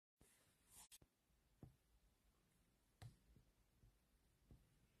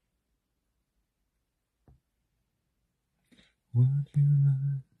Would you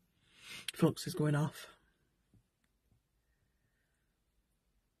like? Flux is going off.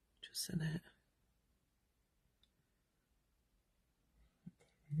 Just in it.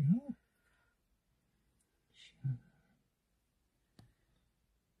 There we go.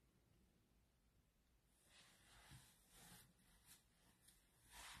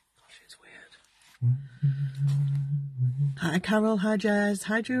 Gosh, it's weird. Hi Carol, hi Jez,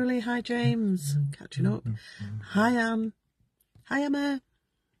 hi Julie, hi James. Catching up. Hi Anne. Hi Emma.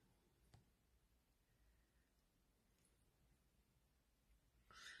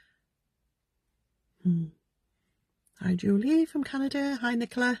 Hi Julie from Canada. Hi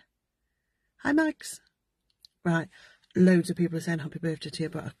Nicola. Hi Max. Right, loads of people are saying happy birthday to you,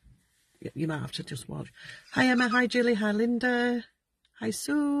 but you might have to just watch. Hi Emma, hi Julie, hi Linda. Hi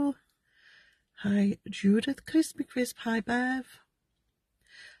Sue. Hi Judith, Crispy Crisp, hi Bev.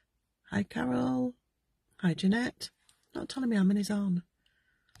 Hi Carol. Hi Jeanette. Not telling me how many's on.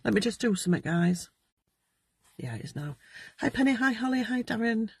 Let me just do something, guys. Yeah, it is now. Hi Penny, hi Holly, hi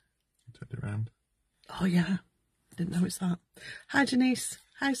Darren. Turn it around. Oh yeah, didn't know it's that. Hi Janice,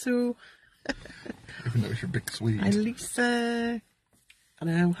 hi Sue. Even though it's your big Swede. Hi Lisa. I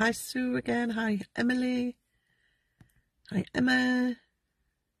know. Hi Sue again. Hi Emily. Hi Emma.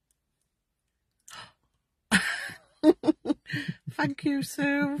 Thank you,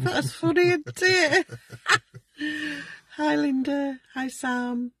 Sue. That's funny, isn't it? Hi Linda. Hi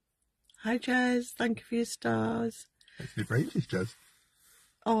Sam. Hi Jez. Thank you for your stars. It's your braces, Jez.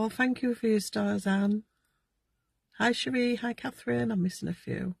 Oh, thank you for your stars, Anne. Hi Cherie. Hi Catherine. I'm missing a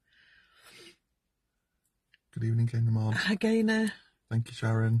few. Good evening, Gaynor Mom. Hi Gaynor. Thank you,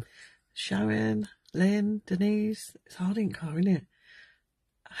 Sharon. Sharon, Lynn, Denise. It's hard in car, isn't it?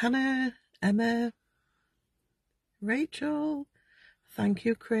 Hannah, Emma, Rachel. Thank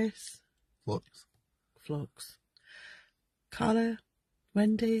you, Chris. Flux. Carla,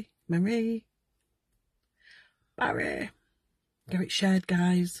 Wendy, Marie, Barry. Get it shared,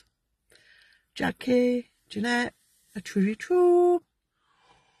 guys. Jackie, Jeanette, a truly true.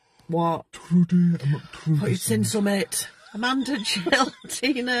 What? Trudy, I'm not Trudy. Thought you'd seen summit. Amanda, Jill,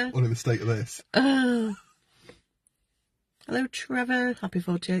 Tina. What in the state of this? Hello, Trevor. Happy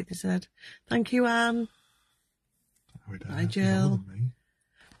 48th, he said. Thank you, Anne. Hi, Jill.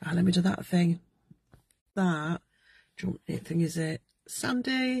 Right, let me do that thing. That jump it thing, is it?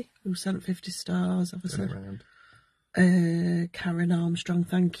 Sandy, who sent 50 stars, obviously. Karen Armstrong,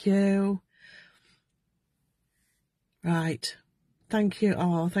 thank you. Right. Thank you.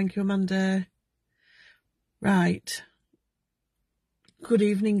 Oh, thank you, Amanda. Right. Good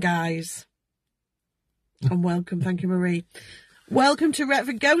evening, guys. And welcome. Thank you, Marie. Welcome to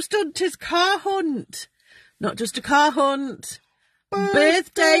Retford Ghost Hunters Car Hunt. Not just a car hunt.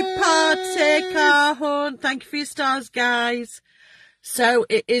 Birthday party car hunt. Thank you for your stars, guys. So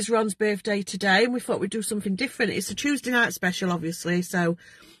it is Ron's birthday today, and we thought we'd do something different. It's a Tuesday night special, obviously. So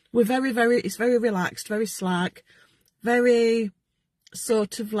we're it's very relaxed, very slack, very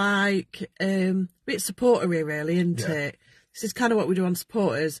sort of like bit supportery, really, isn't it? This is kind of what we do on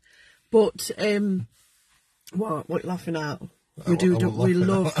supporters. But what are you laughing at? We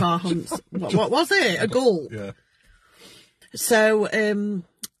love car hunts. What was it? A gull? Yeah. So I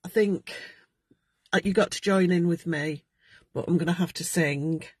think you got to join in with me, but I'm going to have to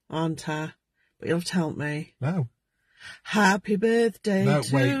sing, aren't I? But you'll have to help me. No. Happy birthday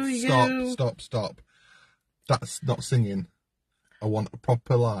to you. Stop. That's not singing. I want a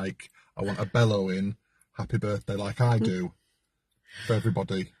proper, I want a bellowing happy birthday like I do for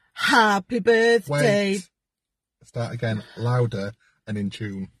everybody. Happy birthday. Wait. Start again, louder and in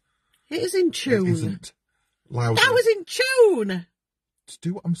tune. It is in tune. It isn't. Louder. That was in tune. Just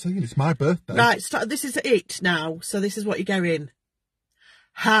do what I'm saying. It's my birthday. Right, this is it now. So this is what you're getting.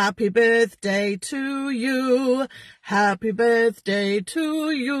 Happy birthday to you. Happy birthday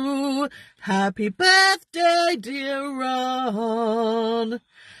to you. Happy birthday, dear Ron.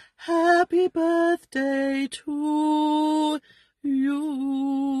 Happy birthday to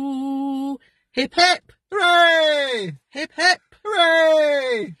you. Hip hip. Hooray! Hip hip.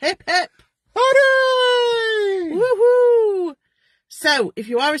 Hooray! Hip hip. Hooray! Woohoo! So, if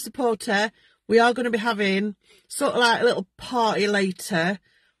you are a supporter, we are going to be having sort of like a little party later.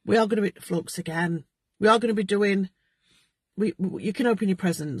 We are going to be Flux again. We are going to be doing. You can open your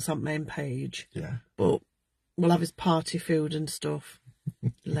presents on main page. Yeah. But we'll have his party food and stuff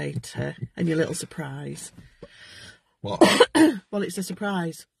later, and your little surprise. What? Well, it's a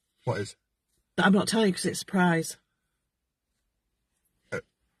surprise. What is? But I'm not telling you because it's a surprise.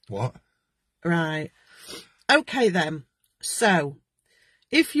 What? Right. Okay then. So,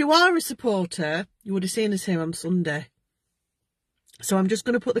 if you are a supporter, you would have seen us here on Sunday. So I'm just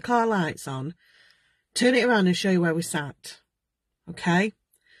going to put the car lights on, turn it around and show you where we sat. Okay?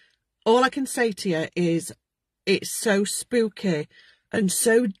 All I can say to you is it's so spooky and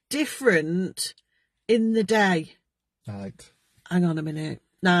so different in the day. Night. Hang on a minute.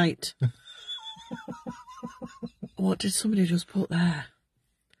 Night. What did somebody just put there?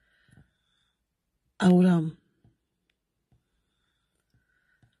 Hold on.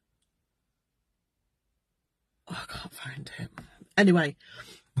 Oh, I can't find it. Anyway,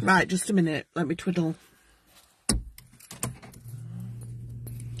 right, just a minute. Let me twiddle.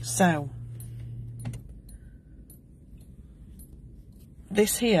 So,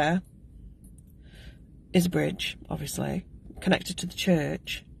 this here is a bridge, obviously, connected to the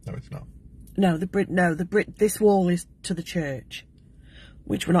church. No, it's not. No, this wall is to the church,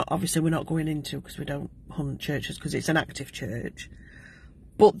 which we're not going into because we don't hunt churches because it's an active church.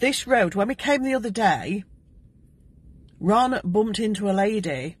 But this road, when we came the other day, Ron bumped into a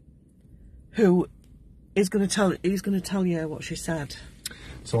lady who he's going to tell you what she said.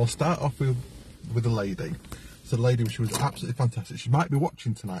 So I'll start off with a lady. So the lady, she was absolutely fantastic. She might be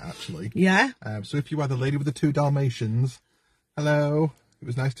watching tonight, actually. Yeah? So if you are the lady with the 2 Dalmatians, hello. It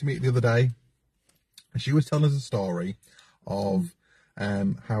was nice to meet you the other day. And she was telling us a story of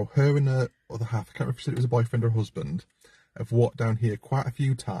how her and her other half, I can't remember if it was a boyfriend or husband, have walked down here quite a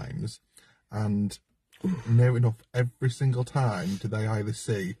few times, and near enough every single time do they either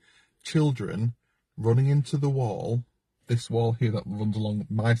see children running into the wall, this wall here that runs along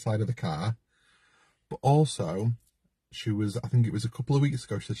my side of the car, but also I think it was a couple of weeks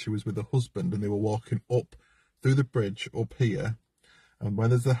ago, she said she was with her husband and they were walking up through the bridge up here, and where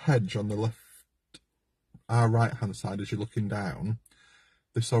there's a hedge on the left, our right hand side as you're looking down,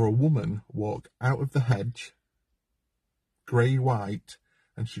 they saw a woman walk out of the hedge, grey-white,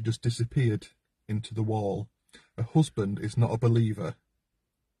 and she just disappeared into the wall. Her husband is not a believer,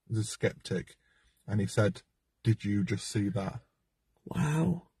 he's a skeptic, and he said, "Did you just see that?"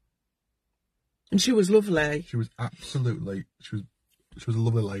 Wow. And she was lovely. She was absolutely, she was a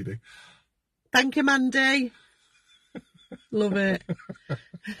lovely lady. Thank you, Mandy. Love it.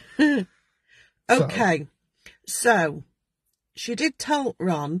 Okay, so she did tell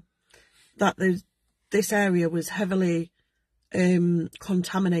Ron that this area was heavily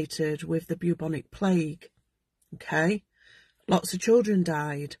contaminated with the bubonic plague. Okay, lots of children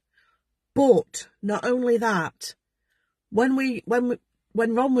died, but not only that, when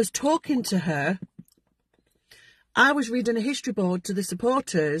Ron was talking to her, I was reading a history board to the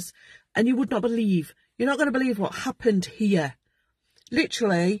supporters, and you're not going to believe what happened here.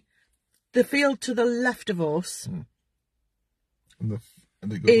 Literally, the field to the left of us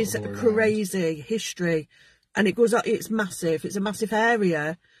is crazy history, and it's massive. It's a massive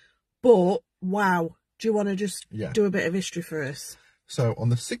area, but wow. Do you want to just do a bit of history for us? So, on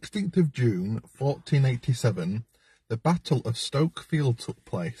the 16th of June, 1487, the Battle of Stoke Field took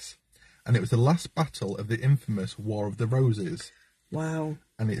place, and it was the last battle of the infamous War of the Roses. Wow.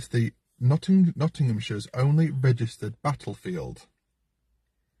 And it's the Nottinghamshire's only registered battlefield.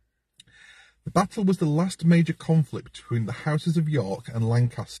 The battle was the last major conflict between the houses of York and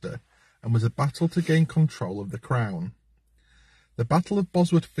Lancaster, and was a battle to gain control of the crown. The Battle of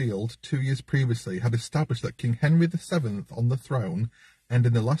Bosworth Field, 2 years previously, had established that King Henry VII on the throne,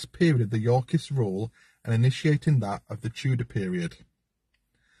 ending the last period of the Yorkist rule and initiating that of the Tudor period.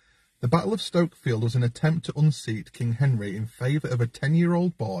 The Battle of Stoke Field was an attempt to unseat King Henry in favour of a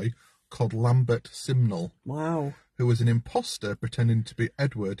 10-year-old boy called Lambert Simnel. Wow. Who was an impostor pretending to be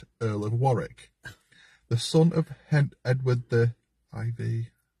Edward, Earl of Warwick, the son of Edward VII's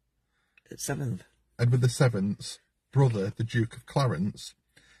brother, the Duke of Clarence.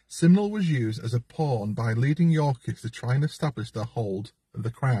 Simnel was used as a pawn by leading Yorkists to try and establish their hold of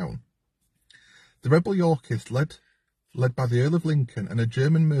the crown. The rebel Yorkists, led by the Earl of Lincoln and a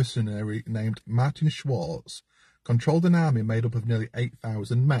German mercenary named Martin Schwartz, controlled an army made up of nearly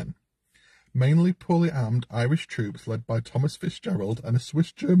 8,000 men. Mainly poorly armed Irish troops led by Thomas Fitzgerald and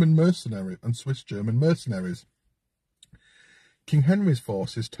Swiss-German mercenaries. King Henry's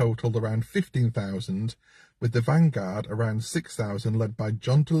forces totalled around 15,000, with the vanguard around 6,000 led by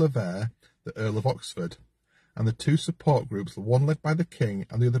John de la Vere, the Earl of Oxford, and the two support groups, one led by the King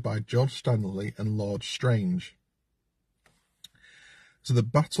and the other by George Stanley and Lord Strange. So the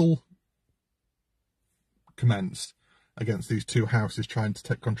battle commenced against these two houses trying to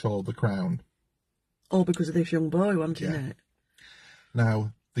take control of the crown. All because of this young boy wanting it.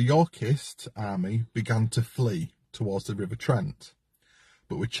 Now, the Yorkist army began to flee towards the River Trent,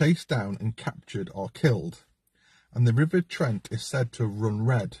 but were chased down and captured or killed, and the River Trent is said to have run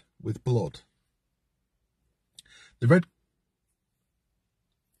red with blood. The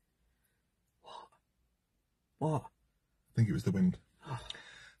What? I think it was the wind.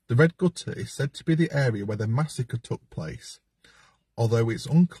 The Red Gutter is said to be the area where the massacre took place, although it's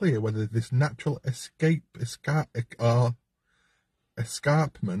unclear whether this natural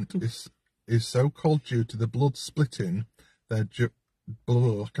escarpment is so called due to the blood splitting there.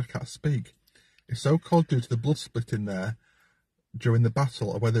 I can't speak. It's so called due to the blood splitting there during the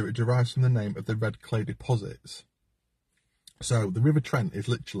battle, or whether it derives from the name of the red clay deposits. So the River Trent is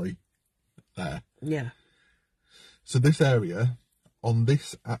literally there. Yeah. So this area, on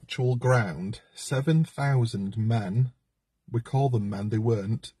this actual ground, 7,000 men, we call them men, they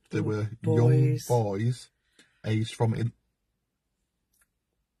weren't, they were young boys, aged from... Did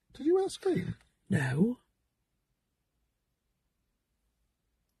you wear a screen? No.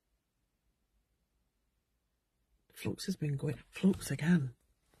 Flux has been going. Flux again.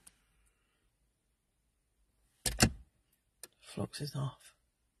 Flux is off.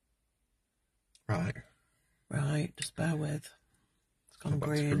 Right. Right, just bear with. It's gone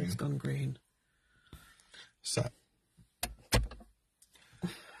green, it's gone green. So.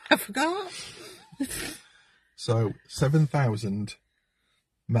 I forgot. So, 7,000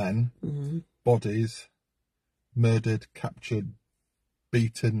 men, bodies, murdered, captured,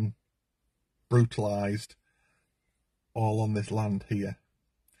 beaten, brutalised, all on this land here.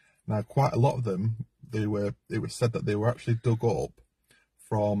 Now, quite a lot of them, it was said that they were actually dug up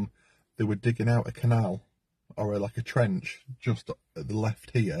from, they were digging out a canal or like a trench just at the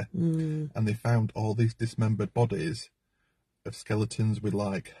left here, and they found all these dismembered bodies of skeletons with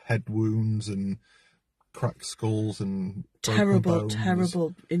like head wounds and cracked skulls and terrible bones.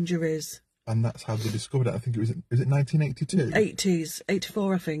 Injuries. And that's how they discovered it. I think is it 1982? 80s,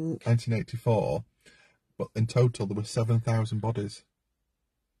 84 I think. 1984. But in total there were 7,000 bodies.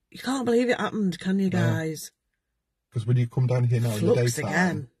 You can't believe it happened, can you guys? Because when you come down here now in the daytime,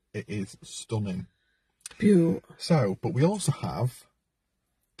 again. It is stunning. Beautiful. So, but we also have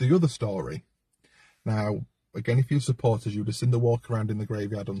the other story. Now, again, if you're supporters, you would have seen the walk around in the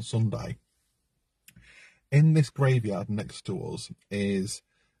graveyard on Sunday. In this graveyard next to us is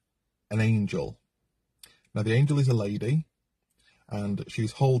an angel. Now, the angel is a lady, and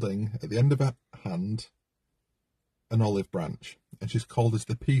she's holding, at the end of her hand, an olive branch, and she's called as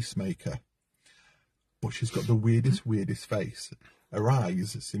the Peacemaker. But she's got the weirdest face. Her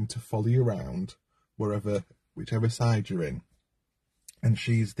eyes seem to follow you around whichever side you're in. And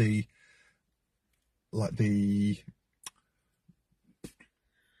she's what's the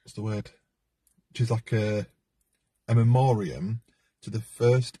word? She's like a memoriam to the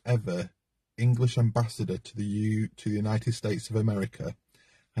first ever English ambassador to the United States of America,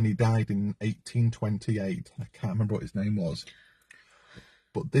 and he died in 1828. I can't remember what his name was.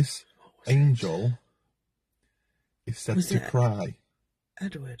 But this angel is said to cry.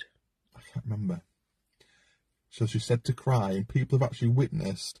 Edward? I can't remember. So she's said to cry, and people have actually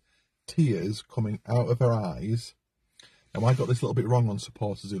witnessed tears coming out of her eyes. Now, I got this a little bit wrong on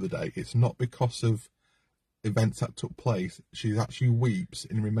supporters the other day. It's not because of events that took place. She actually weeps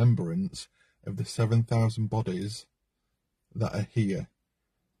in remembrance of the 7,000 bodies that are here,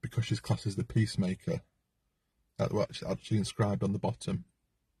 because she's classed as the Peacemaker. That were actually inscribed on the bottom.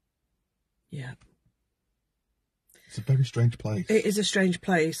 Yeah. It's a very strange place. It is a strange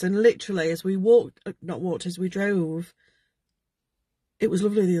place, and literally as we as we drove, it was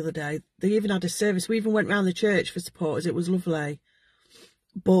lovely the other day. They even had a service. We even went round the church for supporters. It was lovely.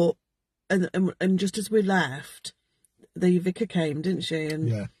 But, and just as we left, the vicar came, didn't she? And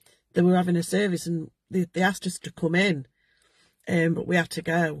yeah. They were having a service, and they asked us to come in, but we had to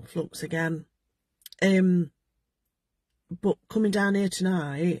go. Flux again. But coming down here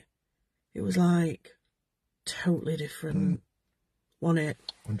tonight, it was like totally different, wasn't it?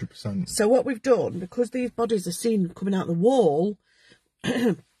 100%. So what we've done, because these bodies are seen coming out the wall,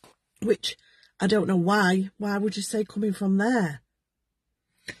 which I don't know why would you say coming from there?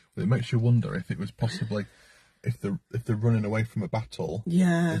 It makes you wonder if it was possibly, if they're running away from a battle.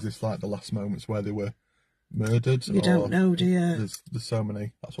 Yeah. Is this like the last moments where they were murdered? You don't know, do you? There's so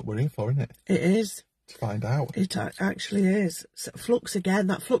many. That's what we're here for, isn't it? It is. To find out. It actually is. So, flux again.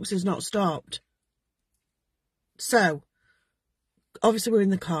 That flux is not stopped. So, obviously we're in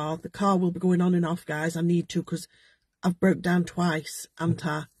the car. The car will be going on and off, guys. I need to, because I've broke down twice, haven't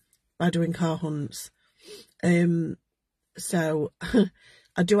I, by doing car hunts. So,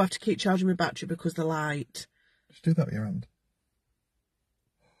 I do have to keep charging my battery because the light. Just do that with your hand.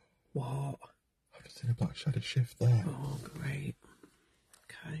 What? I've just seen a black shadow shift there. Oh, great.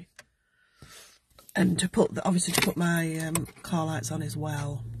 Okay. And to put, obviously to put my car lights on as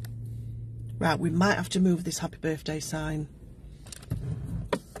well. Right, we might have to move this happy birthday sign,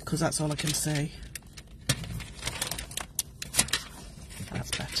 because that's all I can see.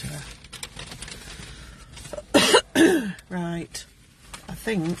 That's better. Right. I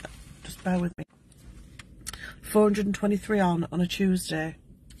think, just bear with me. 423 on a Tuesday.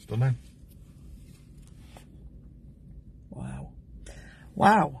 Stunning. Wow.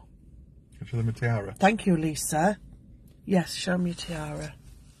 Wow. Can I show them a tiara? Thank you, Lisa. Yes, show me your tiara.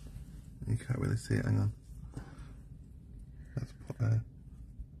 You can't really see it, hang on. Let's put there.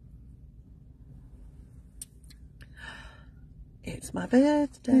 It's my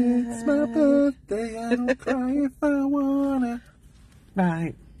birthday. It's my birthday, I'll cry if I want it.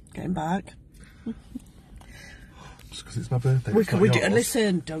 Right, getting back. Just because it's my birthday. We it's can, not we do, yours.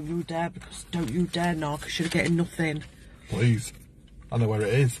 listen, don't you dare knock, because you're getting nothing. Please. I know where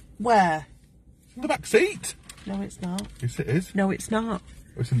it is. Where? In the back seat. No, it's not. Yes, it is. No, it's not.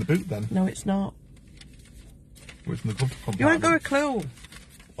 Oh, it's in the boot then. No, it's not. Oh, it's in the glove compartment. You ain't got a clue.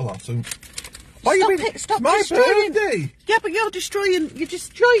 Oh, that's soon. Stop my destroying. birthday! Yeah, but you're destroying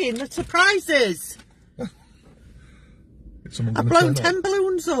the surprises. Is someone I've gonna blown turn 10 up?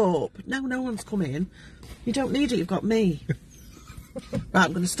 balloons up. No one's coming. You don't need it, you've got me. Right,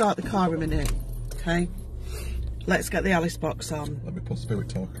 I'm going to start the car a minute. Okay? Let's get the Alice box on. Let me put Spirit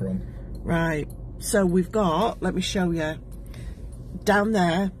Talker on. Right, so we've got, let me show you. Down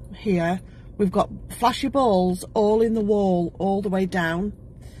there, here, we've got flashy balls all in the wall, all the way down.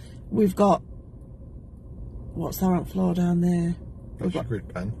 We've got, what's that on the floor down there? That's your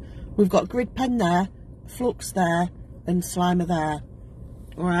grid pen. We've got grid pen there, flux there, and Slimer there.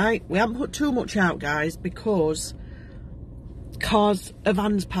 Alright, we haven't put too much out, guys, because a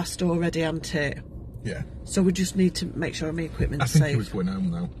van's passed already, hasn't it? Yeah. So we just need to make sure my equipment's I think safe. he was going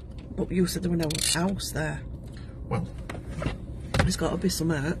home though. But you said there were no house there. Well, There's got to be some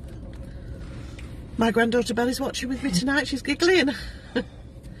hurt. My granddaughter Belle's watching with me tonight. She's giggling.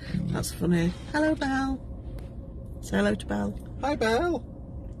 That's funny. Hello, Belle. Say hello to Belle. hi Belle.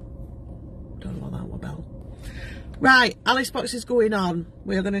 Don't know what that was, Belle. Right, Alice box is going on.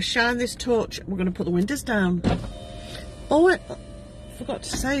 We are going to shine this torch. We're going to put the windows down. Oh, I forgot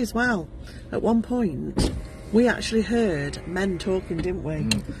to say as well. At one point, we actually heard men talking, didn't we?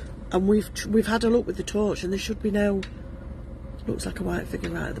 And we've had a look with the torch, and there should be no. Looks like a white figure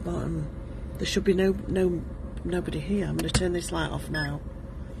right at the bottom. There should be nobody here. I'm going to turn this light off now.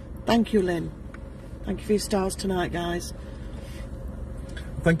 Thank you, Lynn. Thank you for your stars tonight, guys.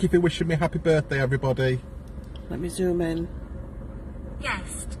 Thank you for wishing me happy birthday, everybody. Let me zoom in.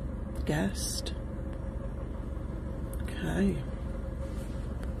 Guest. Okay.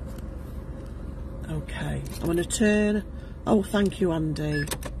 Okay. I'm going to turn. Oh, thank you, Andy.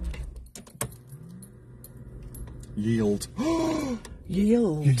 Yield.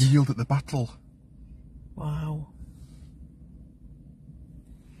 Yield. You yield at the battle. Wow.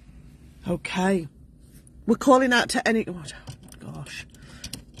 Okay. We're calling out to any. Oh, gosh.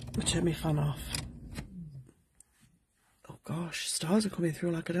 We turn my fan off. Oh gosh, stars are coming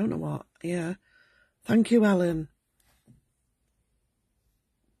through like I don't know what. Yeah. Thank you, Ellen.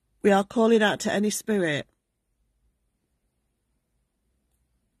 We are calling out to any spirit.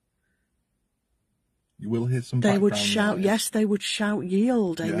 You will hear some They would background shout, noise. yes, they would shout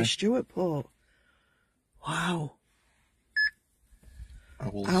yield, Amy Yeah. Stewart put. Wow.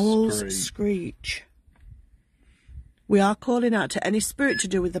 Owls screech. Screech. We are calling out to any spirit to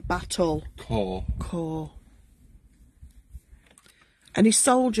do with the battle. Core. Any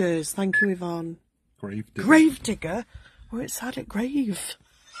soldiers? Thank you, Yvonne. Gravedigger. Gravedigger? We're outside at grave.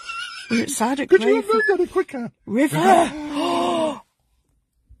 We're outside at Could you grave. have done it quicker? River!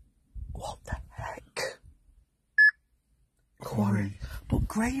 What the heck? Quarry. But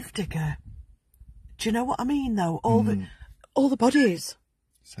Gravedigger. Do you know what I mean, though? All the bodies.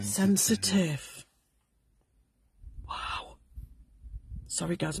 Sensitive. Wow.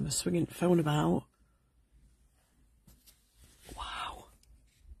 Sorry, guys, I'm swinging the phone about. Wow.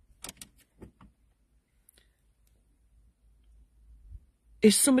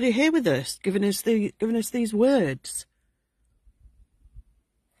 Is somebody here with us, giving us these words?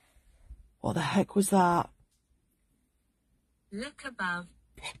 What the heck was that? Look above.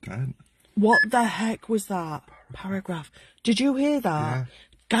 Don't. What the heck was that? Paragraph. Did you hear that? Yeah.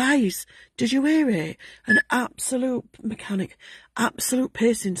 Guys, did you hear it? An absolute absolute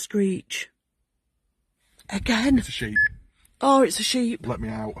piercing screech. Again. It's a sheep. Oh, it's a sheep. Let me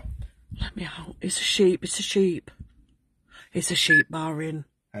out. Let me out. It's a sheep. It's a sheep. It's a sheep, Marin.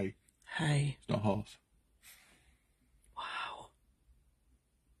 Hey, Hey. it's not a horse. Wow.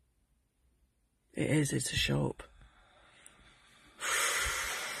 It is. It's a sheep.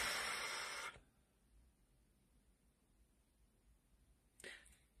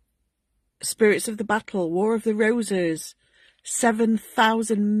 Spirits of the Battle, War of the Roses,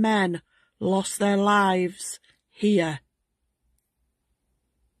 7,000 men lost their lives here.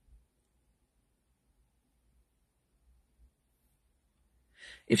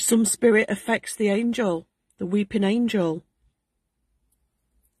 If some spirit affects the angel, the weeping angel,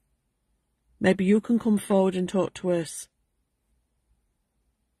 maybe you can come forward and talk to us.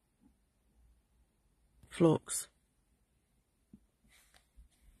 Flux.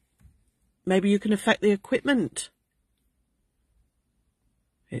 Maybe you can affect the equipment.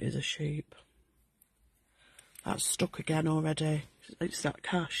 It is a sheep. That's stuck again already. It's that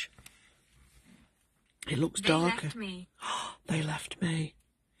cash. It looks darker. They left me. They left me.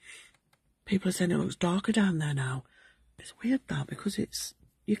 People are saying it looks darker down there now. It's weird that, because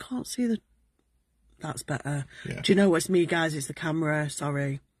you can't see the... That's better. Yeah. Do you know what's me, guys? It's the camera.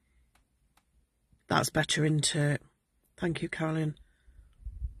 Sorry. That's better, isn't it? Thank you, Carolyn.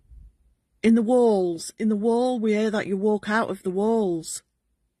 In the walls. In the wall, we hear that you walk out of the walls.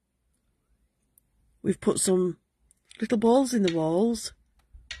 We've put some little balls in the walls.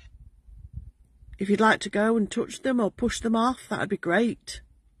 If you'd like to go and touch them or push them off, that'd be great.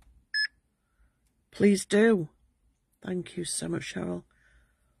 Please do. Thank you so much, Cheryl.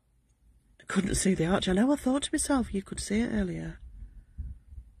 I couldn't see the arch. I know, I thought to myself, you could see it earlier.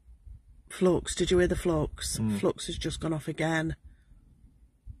 Flux, did you hear the flux? Flux has just gone off again.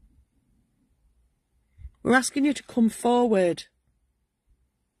 We're asking you to come forward.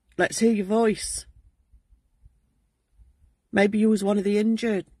 Let's hear your voice. Maybe you was one of the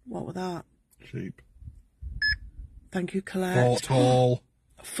injured. What was that? Sheep. Thank you, Colette. Portal.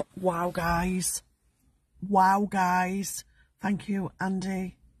 Wow, guys. Wow, guys. Thank you,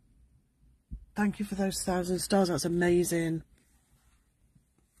 Andy. Thank you for those 1,000 stars. That's amazing.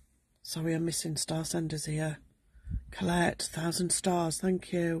 Sorry, I'm missing star senders here. Colette, 1,000 stars.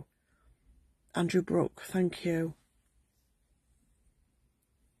 Thank you. Andrew Brook, thank you.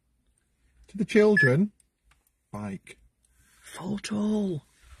 To the children. Bike. Portal.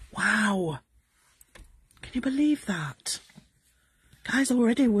 Wow. Can you believe that? Guys,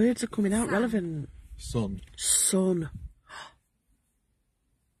 already words are coming out relevant. Sun. Sun.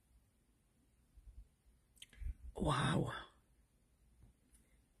 Wow.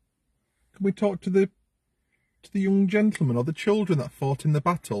 Can we talk to the young gentleman or the children that fought in the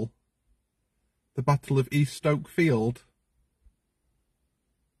battle? The Battle of East Stoke Field.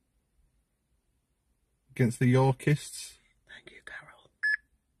 Against the Yorkists. Thank you, Carol.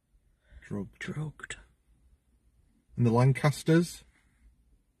 Drugged. Drugged. And the Lancasters.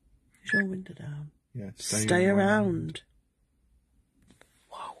 Is your window down? Yeah, Stay around.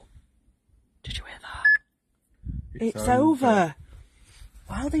 Wow. Did you hear that? It's over.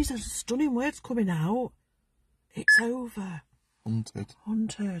 Wow, these are stunning words coming out. It's over. Hunted.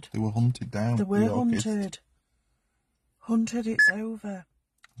 Hunted. They were hunted down. They were the Yorkists. hunted. Hunted, it's over.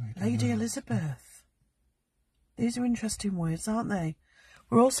 Lady Elizabeth. These are interesting words, aren't they?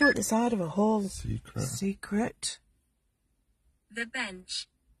 We're also at the side of a hall. Secret. Secret. The bench.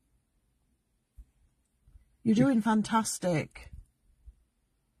 You're doing fantastic.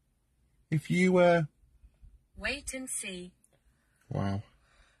 If you Wait and see. wow.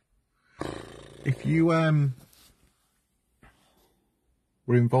 If you were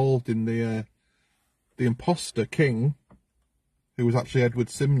involved in the imposter king, who was actually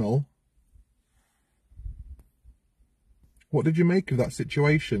Edward Simnel, what did you make of that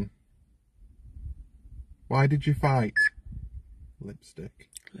situation? Why did you fight? Lipstick.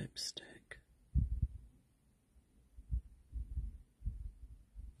 Lipstick.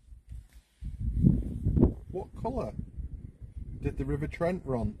 What colour did the River Trent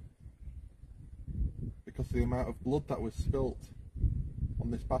run? Because of the amount of blood that was spilt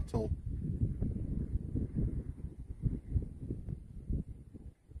on this battle.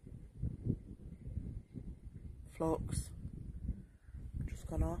 Flux. Just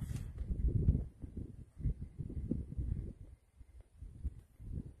gone off.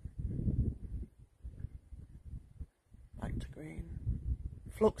 Back to green.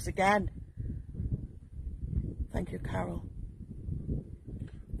 Flux again. Thank you, Carol.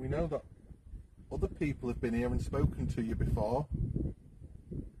 We know that other people have been here and spoken to you before.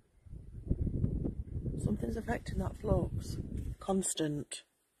 Something's affecting that flux. Constant.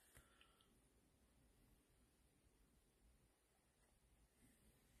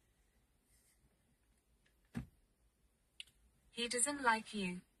 He doesn't like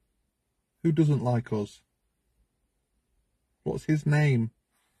you. Who doesn't like us? What's his name?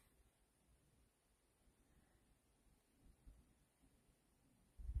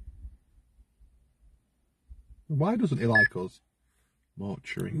 Why doesn't he like us?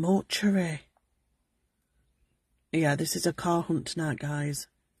 Mortuary. Mortuary. Yeah, this is a car hunt tonight, guys.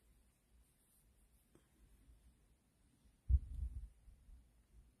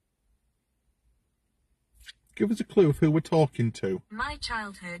 Give us a clue of who we're talking to. My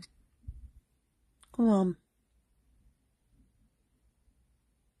childhood. Come on.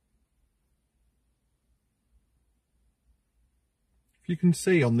 If you can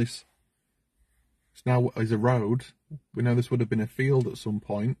see on this, it's now is a road. We know this would have been a field at some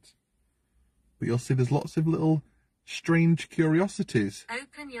point. But you'll see there's lots of little strange curiosities.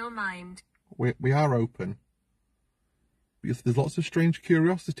 Open your mind. We are open. Because there's lots of strange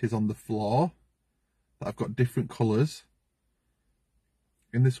curiosities on the floor that have got different colours.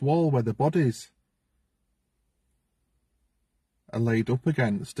 In this wall where the bodies are laid up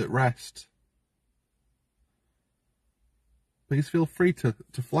against at rest. Please feel free to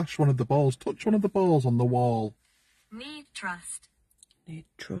flash one of the balls, touch one of the balls on the wall. Need trust. Need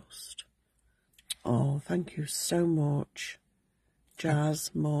trust. Oh, thank you so much,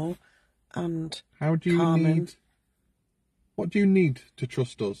 Jazz Moore and How do you Carmen. need... What do you need to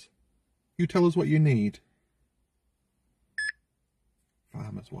trust us? You tell us what you need.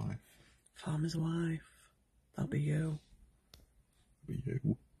 Farmer's wife. Farmer's wife. That'll be you. Be you.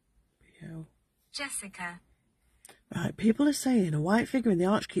 Be you. Jessica. Right, people are saying a white figure in the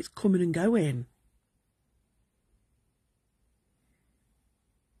arch keeps coming and going.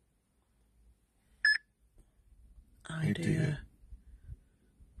 Idea.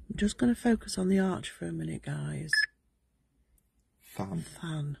 I'm just going to focus on the arch for a minute, guys. Fan.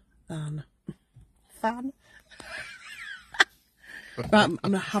 Fan. Right, I'm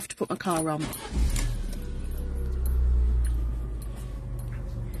going to have to put my car on.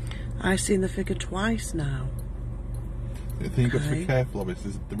 I've seen the figure twice now. The thing you've got to be Okay. careful of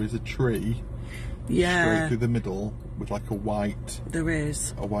is there is a tree straight Yeah, through the middle with like a white there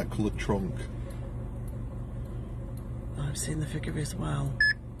is. coloured trunk. I've seen the figure as well.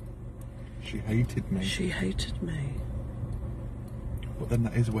 She hated me. She hated me. But then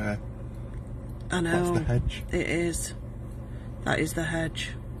that is where I know. that's the hedge. It is. That is the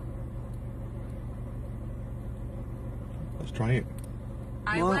hedge. Let's try it.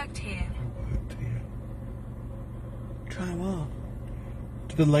 I What? worked here. I worked here. Try what?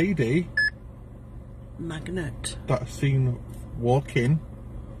 To the lady Magnet. that I've seen walk in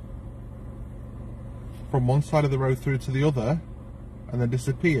from one side of the road through to the other and then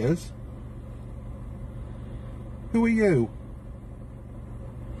disappears. Who are you?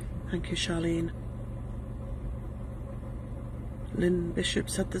 Thank you, Charlene. Lynn Bishop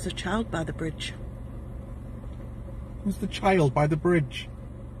said there's a child by the bridge. Who's the child by the bridge?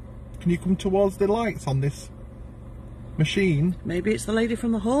 Can you come towards the lights on this machine? Maybe it's the lady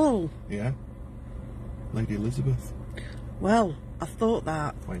from the hall. Yeah. Lady Elizabeth. Well, I thought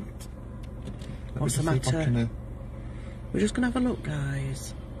that. Wait. Let What's me the just see if I matter? can, We're just going to have a look,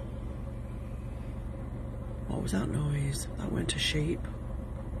 guys. What was that noise? That weren't a sheep.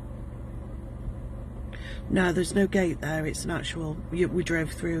 No, there's no gate there. It's an actual... We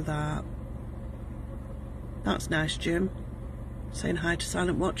drove through that. That's nice, Jim. Saying hi to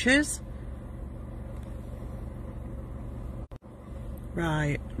Silent Watchers.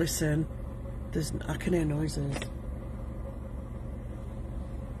 Right, listen. I can hear noises.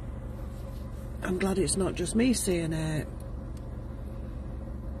 I'm glad it's not just me seeing it.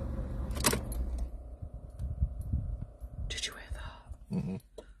 Did you hear that? Mm-mm.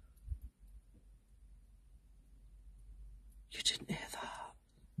 You didn't hear that?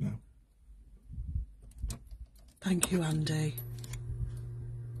 No. Thank you, Andy.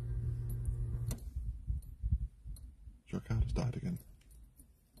 Your car just died again.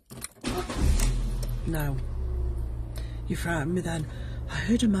 No. You frightened me then. I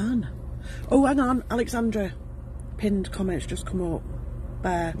heard a man. Oh, hang on, Alexandra. Pinned comments just come up.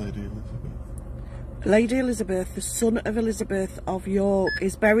 Bear. Lady Elizabeth. Lady Elizabeth, the son of Elizabeth of York,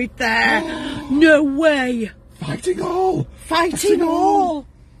 is buried there. No way. Fighting all! Fighting all.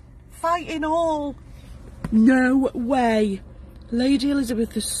 Fighting all. No way. Lady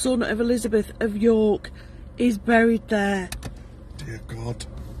Elizabeth, the son of Elizabeth of York, is buried there. Dear God.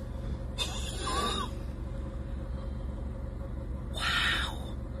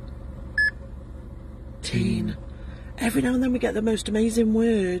 Teen. Every now and then we get the most amazing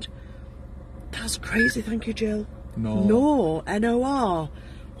word. That's crazy, thank you, Jill. Nor. Nor, N-O-R.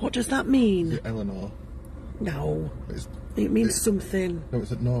 What does that mean? Is it Eleanor? No. It's, It means something. no,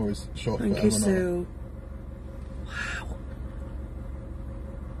 it's Nor is short Thank for you, Eleanor. Sue. Wow.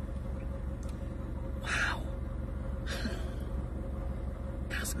 Wow.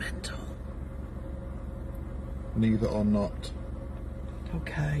 That's mental. Neither or not.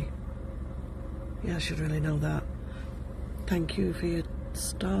 Okay. Yeah, I should really know that. Thank you for your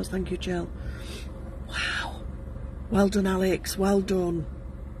stars. Thank you, Jill. Wow. Well done, Alex. Well done.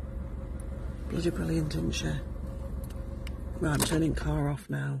 Bloody brilliant, isn't she? Right, I'm turning car off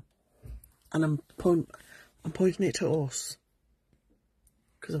now. And I'm pointing it to us.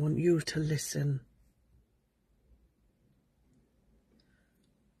 Because I want you to listen.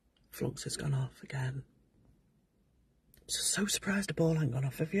 Flux has gone off again. I'm so surprised the ball ain't gone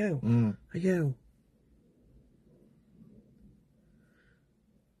off. Have you? Are you?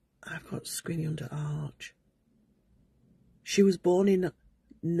 I've got Screeny under arch. She was born in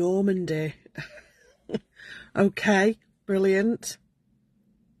Normandy. Okay, brilliant.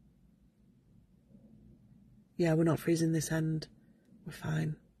 Yeah, we're not freezing this end. We're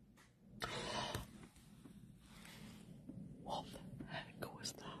fine. What the heck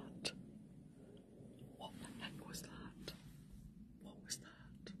was that? What the heck was that? What was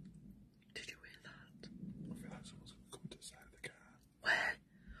that? Did you hear that? I feel like someone's come to the side of the car. Where?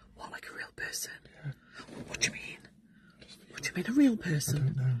 What, like a real person? Yeah. What do you mean? What do you mean, a real person? I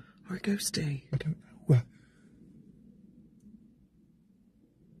don't know. Or a ghosty? I don't know. Well,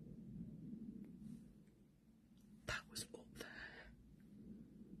 That was up there.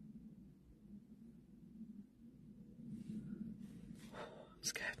 I'm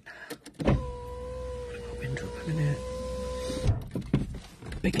scared now. I've got a window up a minute.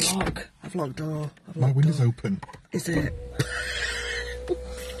 Big lock. I've locked door. my window's open. Is it?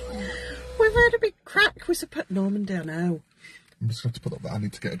 We've heard a big crack. We're supposed Normandy now. I'm just going to put up that I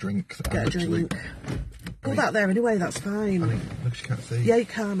need to get a drink. Get a drink. Put that there anyway, that's fine. Look, she can't see. Yeah, you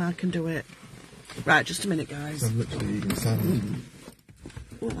can, I can do it. Right, just a minute, guys. I'm literally eating sand.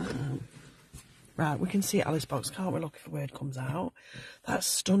 Wow. Right, we can see Alice Box, can't we? Look if a word comes out. That's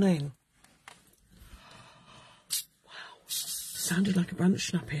stunning. Wow. Sounded like a branch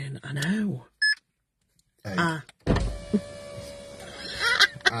snapping, I know. Hey.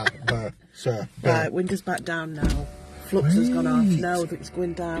 Sir. Right, window's back down now. Flux has gone off. No, it's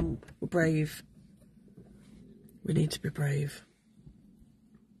going down. We're brave. We need to be brave.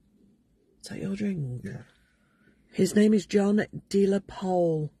 Is that your drink? Yeah. His name is John De La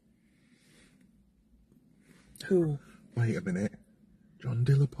Pole. Who? Wait a minute. John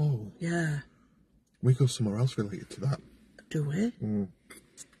De La Pole. Yeah. We go somewhere else related to that. Do we? Wow.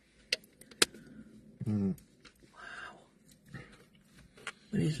 Wow.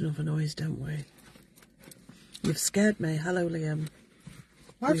 We need another noise, don't we? You've scared me. Hello, Liam.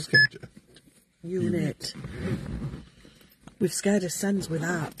 I've scared you. You and it. We've scared his sens with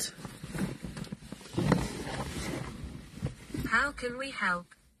that. How can we help?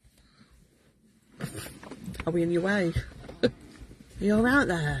 Are we in your way? Are you all right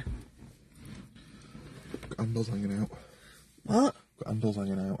there? Got handles hanging out. What? Got handles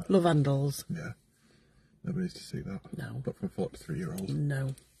hanging out. Love handles. Yeah. Nobody needs to see that. No. But from 43-year-olds.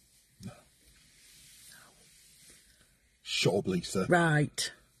 No. Shut up, Lisa.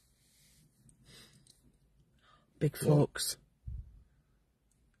 Right. Big flux.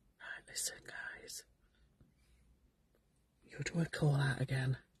 Right, listen, guys. You do a call out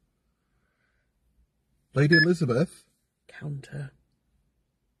again. Lady Elizabeth. Counter.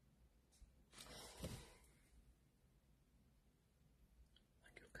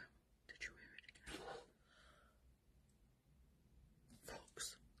 Thank you, Cam. Did you hear it again?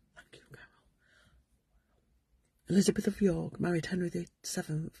 Flux. Thank you, Carol. Elizabeth of York married Henry VII,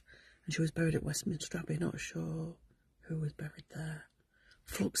 and she was buried at Westminster Abbey. Not sure who was buried there.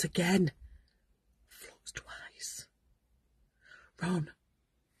 Flux again. Flux twice. Ron.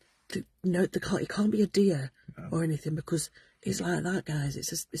 It can't be a deer or anything because it's like that, guys.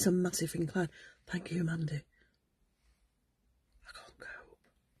 It's a massive incline. Thank you, Mandy. I can't cope.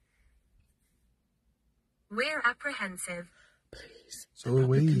 We're apprehensive. Please. So are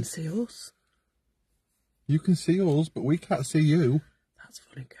we. You can see us. You can see us, but we can't see you. That's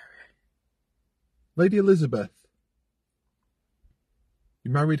funny, Gary. Lady Elizabeth.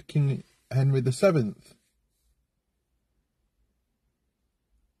 You married King Henry VII.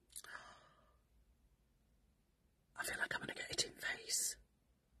 I feel like I'm going to get it in face.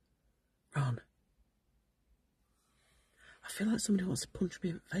 Ron. I feel like somebody wants to punch me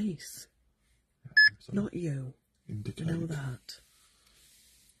in the face. So Not you. indicate. You know that.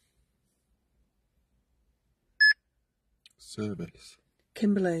 Service.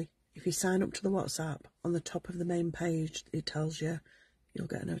 Kimberly, if you sign up to the WhatsApp, on the top of the main page, it tells you you'll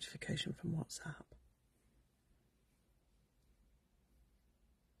get a notification from WhatsApp.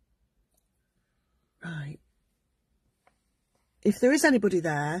 Right. If there is anybody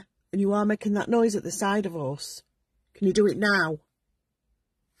there, and you are making that noise at the side of us, can you do it now?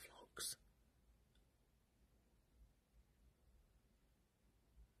 Flux.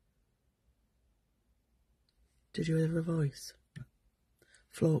 Did you hear her voice?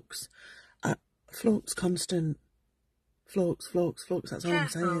 Flux. Flux, constant. Flux, flux, flux. That's all I'm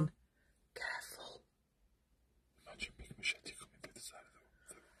Careful. saying. Careful. Imagine big machete coming through the side of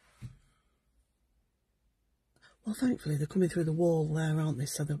the Well, thankfully, they're coming through the wall there, aren't they?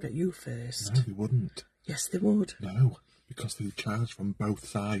 So they'll get you first. No, they wouldn't. Yes, they would. No, because they charge from both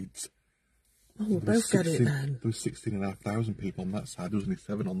sides. Oh, we'll There was both get it 16 then. There was 16,500 people on that side. There was only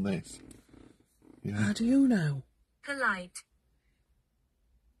 7 on this. Yeah. How do you know? Polite.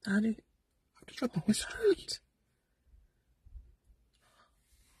 How do you... I've just read the history.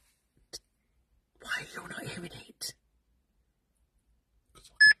 Why are you not hearing it? Because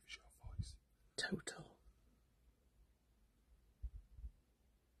I'll give you your voice. Total.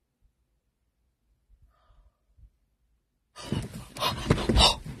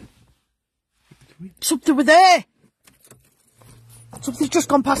 Something were there. Something's just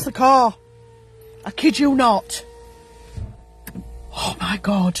gone past the car. I kid you not. Oh my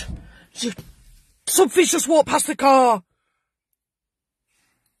God. Something's just walked past the car.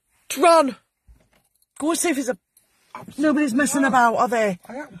 Run. Go and see if it's a... Nobody's messing about, are they?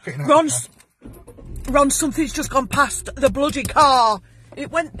 I am getting out Ron, of the Ron, something's just gone past the bloody car.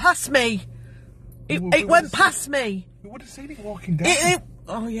 It went past me. It went past me. We would have seen it walking down.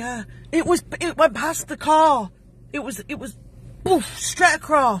 Oh yeah. It went past the car. It was poof, straight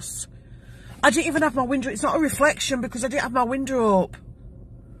across. I didn't even have my window. It's not a reflection because I didn't have my window up.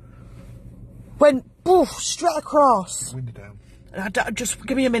 Went poof, straight across. Window down. Just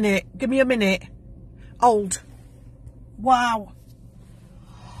give me a minute. Give me a minute. Old. Wow.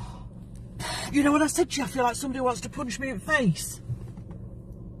 You know what I said to you? I feel like somebody wants to punch me in the face.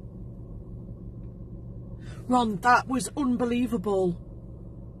 Ron, that was unbelievable.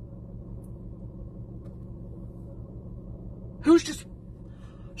 Who's just...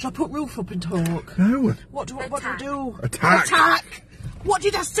 Shall I put Roof up and talk? No. What do I do? Attack. Attack! What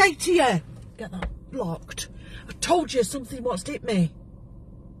did I say to you? Get that blocked. I told you something wants to hit me.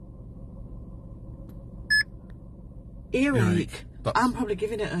 Earache. I'm probably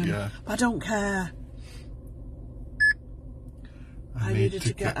giving it him. Yeah. I don't care. I needed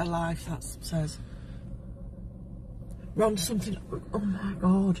to get a life, that says. Ron, something... Oh my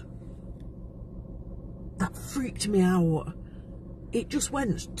God. That freaked me out. It just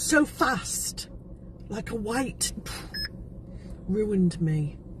went so fast. Like a white... Ruined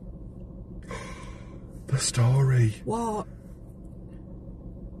me. The story. What?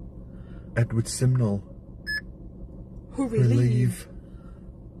 Edward Simnel. Hurry, Relieve. leave.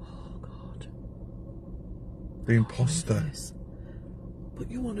 Oh God. The imposter. Yes. Put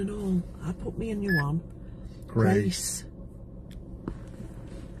you on and all. I put me and you on. Grace.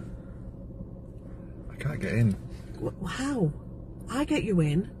 I can't get in. How? I get you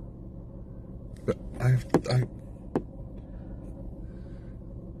in. But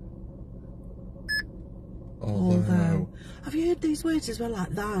Although. Have you heard these words as well, like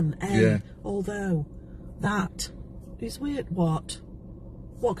than, Yeah. although, that? It's weird. What?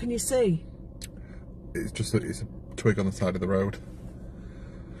 What can you see? It's just it's a twig on the side of the road.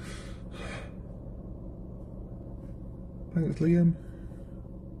 Thanks, Liam.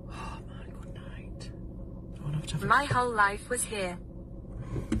 Oh my good night. I have to have My whole life was here.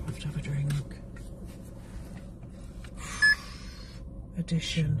 have to have a drink.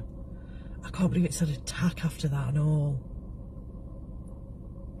 Edition. I can't believe it said attack after that and all.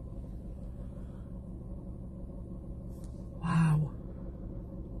 Wow.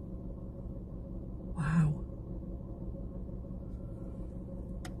 Wow.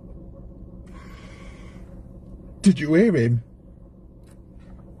 Did you hear him?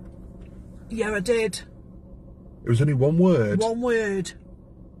 Yeah, I did. It was only one word. One word.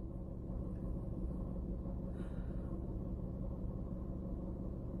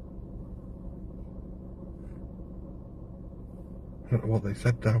 I don't know what they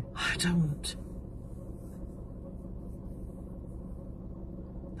said though. I don't.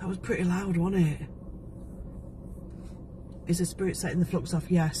 That was pretty loud, wasn't it? Is the spirit setting the flux off?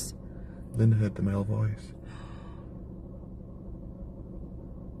 Yes. Lynn heard the male voice.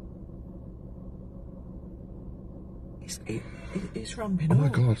 It's ramping Oh up. my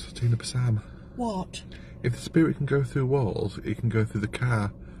God, Tina Bassam. What? If the spirit can go through walls, it can go through the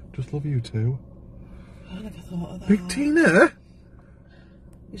car. Just love you too. I never thought of that. Big Tina!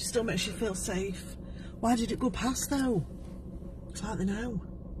 It still makes you feel safe. Why did it go past though? It's like they know.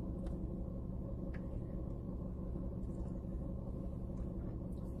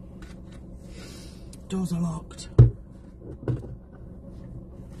 Doors are locked.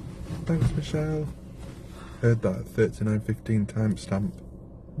 Thanks, Michelle. Heard that at 39:15 timestamp.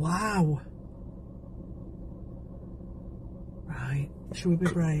 Wow. Right. Shall we be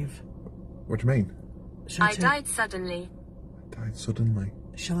brave? What do you mean? I died suddenly. Died suddenly.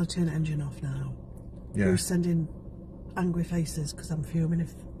 Shall I turn the engine off now? Yeah. Who's sending angry faces? Because I'm fuming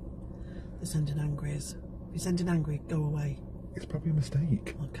if they're sending angries. If you're sending angry, go away. It's probably a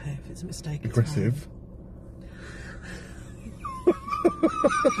mistake. Okay, if it's a mistake, it's Aggressive.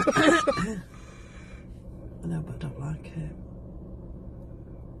 fine. I know, but I don't like it.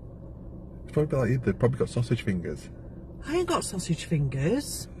 It's probably like you. They've probably got sausage fingers. I ain't got sausage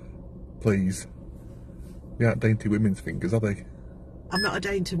fingers. Please. They aren't dainty women's fingers, are they? I'm not a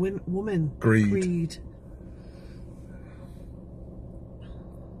dainty woman. Greed.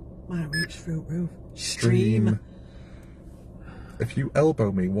 Might reach fruit roof. Stream. If you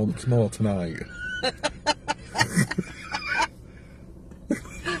elbow me once more tonight.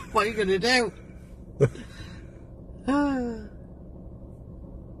 What are you gonna do?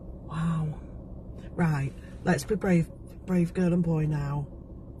 Wow. Right. Let's be brave girl and boy now.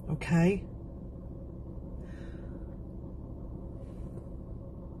 Okay?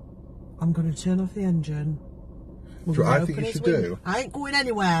 I'm gonna turn off the engine. So I think you should do. I ain't going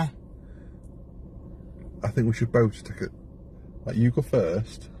anywhere. I think we should both take it. Like, you go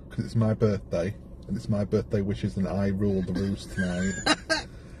first, because it's my birthday, and it's my birthday wishes, and I rule the roost tonight.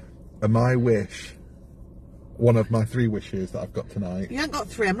 And my wish, one of my 3 wishes that I've got tonight. You ain't got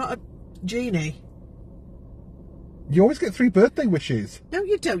 3. I'm not a genie. You always get 3 birthday wishes. No,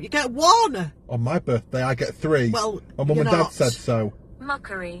 you don't. You get 1. On my birthday, I get 3. Well, my mum you're and dad not. said so.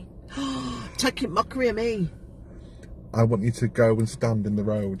 Mockery. Taking mockery of me. I want you to go and stand in the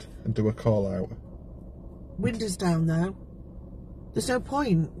road and do a call out. Windows down now. There's no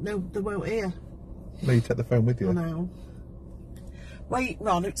point. No, they won't hear. No, you take the phone with you. Oh no. Wait,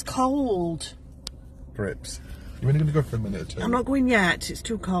 Ron, it's cold. Grips. You're only going to go for a minute or 2. I'm not going yet. It's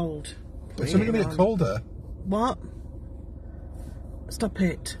too cold. It's only going to get colder. What? Stop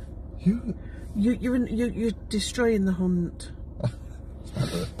it. You're destroying the hunt. It's my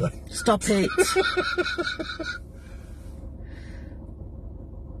birthday. Stop it.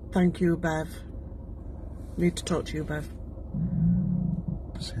 Thank you, Bev. Need to talk to you, Bev.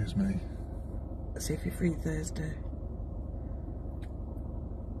 Excuse me. See if you're free Thursday.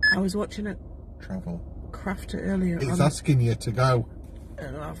 I was watching it. Travel. Craft it earlier. It's asking you to go.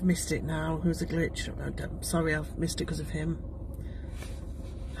 I've missed it now. Who's a glitch? I'm sorry, I've missed it because of him.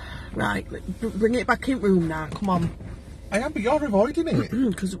 Right, bring it back in room now. Come on. I am, but you're avoiding it.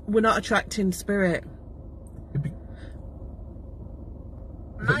 Because we're not attracting spirit.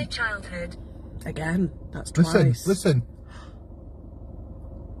 My childhood. Again, that's twice. Listen.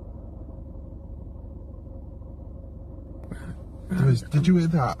 Did you hear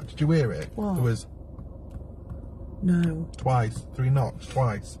that? Did you hear it? What? There was No. twice, 3 knocks,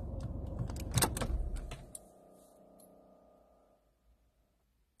 twice.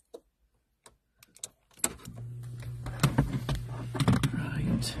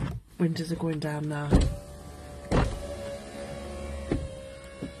 Right. Winters are going down now.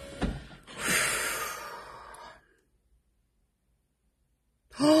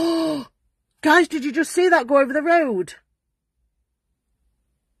 Guys, did you just see that go over the road?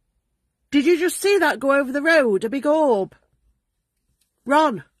 Did you just see that go over the road? A big orb.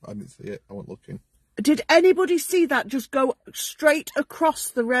 Ron, I didn't see it. I wasn't looking. did anybody see that just go straight across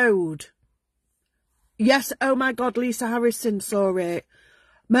the road? Yes, oh my God, Lisa Harrison saw it.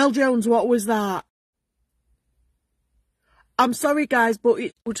 Mel Jones, what was that? I'm sorry, guys, but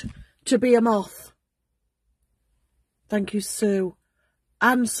it would to be a moth. Thank you, Sue.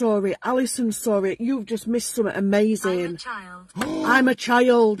 Anne saw it. Alison saw it. You've just missed something amazing. I'm a child. I'm a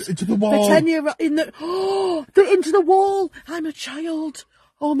child. Into the wall. The 10-year in the into the wall. I'm a child.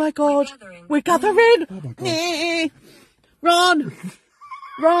 Oh my God. We're gathering. Oh my God. Eh.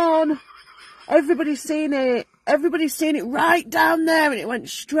 Ron. Everybody's seen it. Everybody's seen it right down there, and it went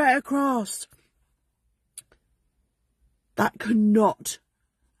straight across. That cannot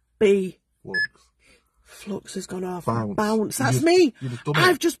be. Flux has gone off. Bounce. That's me.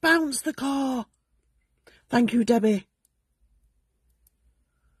 I've just bounced the car. Thank you, Debbie.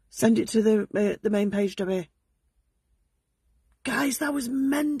 Send it to the main page, Debbie. Guys, that was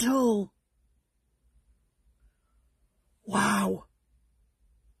mental. Wow.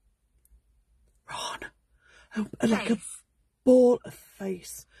 Ron. Like a ball of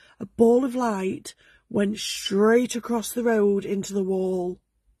face. A ball of light went straight across the road into the wall.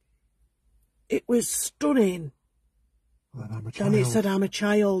 It was stunning. And it said, I'm a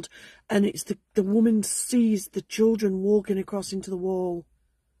child. And it's the woman sees the children walking across into the wall.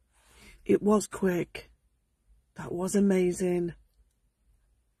 It was quick. That was amazing.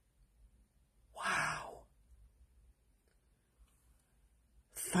 Wow.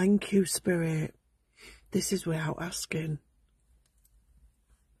 Thank you, Spirit. This is without asking.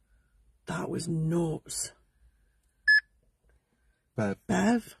 That was nuts.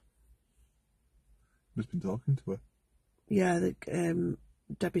 Bev? Who's been talking to her? Yeah, the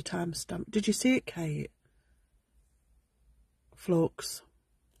Debbie timestamp. Did you see it, Kate? Flux.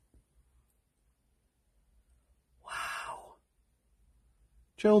 Wow.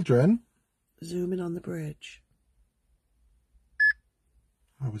 Children? Zooming on the bridge.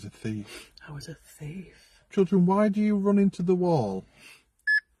 I was a thief. I was a thief. Children, why do you run into the wall?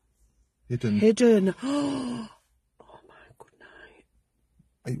 Hidden. Hidden. Oh my good night.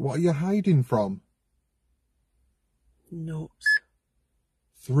 Hey, what are you hiding from? Nuts.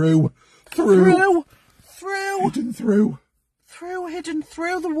 Through. Through. Hidden through. Hidden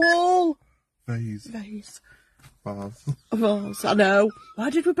through the wall. Vase. Vase. I know. Why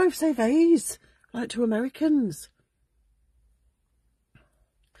did we both say vase? Like two Americans.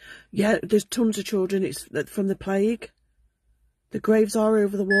 Yeah, there's tons of children. It's from the plague. The graves are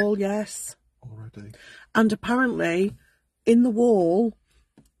over the wall, yes. Already. And apparently, in the wall,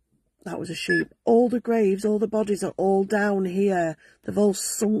 that was a sheep, all the graves, all the bodies are all down here. They've all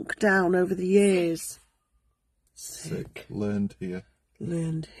sunk down over the years. Sick. Learned here.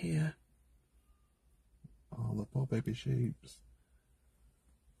 Learned here. Oh, the poor baby sheeps.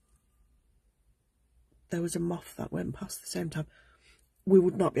 There was a moth that went past at the same time. We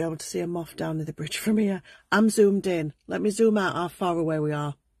would not be able to see a moth down in the bridge from here. I'm zoomed in. Let me zoom out how far away we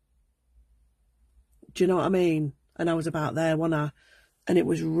are. Do you know what I mean? And I was about there, wasn't I? And it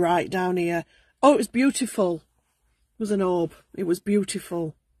was right down here. Oh, it was beautiful. It was an orb. It was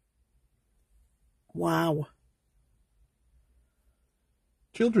beautiful. Wow.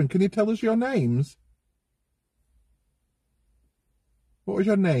 Children, can you tell us your names? What was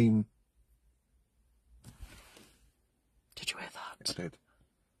your name? Did you hear that? I did.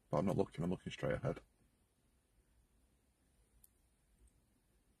 But I'm not looking. I'm looking straight ahead.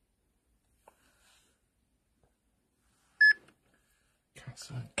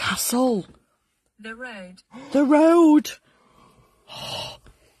 Castle. The road. The road.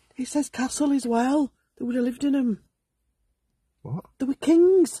 It says castle as well. They would have lived in them. What? They were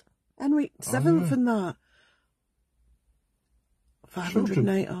kings. Henry VII yeah. and that.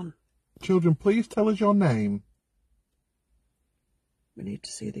 508 on. Children, please tell us your name. We need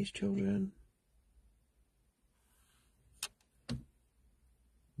to see these children.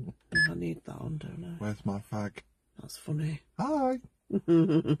 I need that on, don't I? Where's my fag? That's funny. Hi.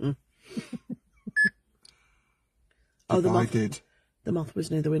 Oh, the I moth. did. The moth was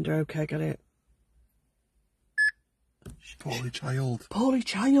near the window. Okay, got it. Poorly child. Poorly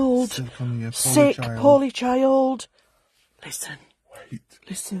child. Sick on here, Sick, child. poorly child. Listen. Wait.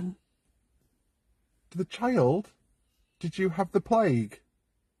 Listen. To the child? Did you have the plague?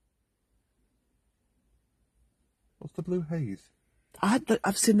 What's the blue haze?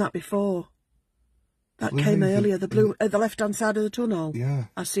 I've seen that before. That Blue came haze earlier. The blue at the left-hand side of the tunnel. Yeah.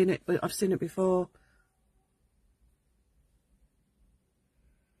 I've seen it before.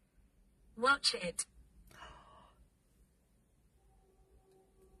 Watch it.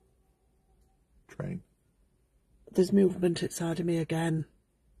 Train. There's movement inside of me again.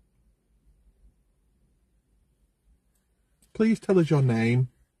 Please tell us your name.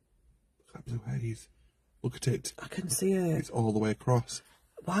 Look at that blue haze. Look at it. I can see it. It's all the way across.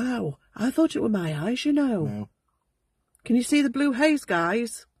 Wow. I thought it were my eyes, you know. No. Can you see the blue haze,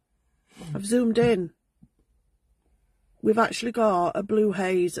 guys? I've zoomed in. We've actually got a blue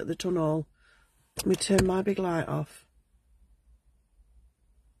haze at the tunnel. Let me turn my big light off.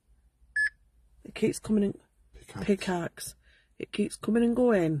 It keeps coming in. Pickaxe. It keeps coming and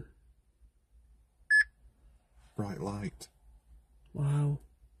going. Bright light. Wow.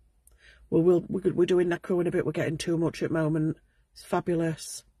 Well, we're doing necro in a bit. We're getting too much at the moment. It's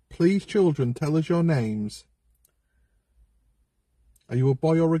fabulous. Please, children, tell us your names. Are you a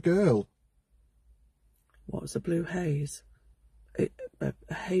boy or a girl? What was the blue haze? A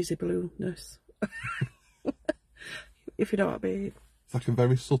hazy blueness. If you know what I mean. It's like a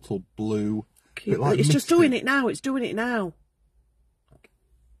very subtle blue. Cute. Like It's just misty. doing it now. It's doing it now.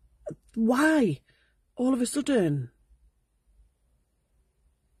 Why? All of a sudden.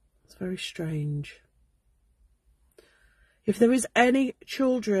 It's very strange. If there is any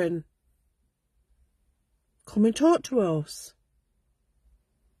children, come and talk to us.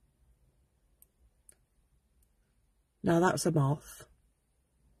 Now that's a moth.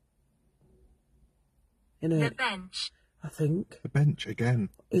 In The it, bench. I think. The bench again.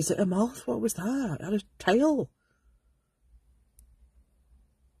 Is it a moth? What was that? It had a tail.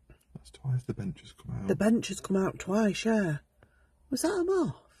 That's twice the bench has come out. The bench has come out twice, yeah. Was that a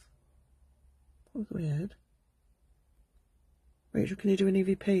moth? That was weird. Rachel, can you do an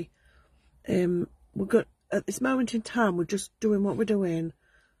EVP? We're good at this moment in time. We're just doing what we're doing.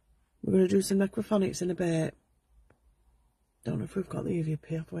 We're going to do some necrophonics in a bit. Don't know if we've got the EVP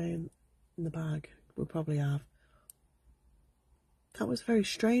halfway in the bag. We probably have. That was very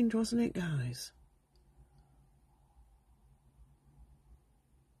strange, wasn't it, guys?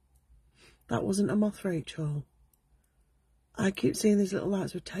 That wasn't a moth, Rachel. I keep seeing these little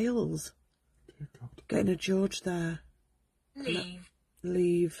lights with tails. Dear God. Getting a George there. Leave.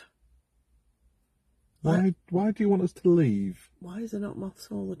 Leave. Why do you want us to leave? Why is there not moths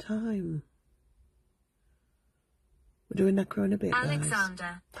all the time? We're doing necro in a bit, guys.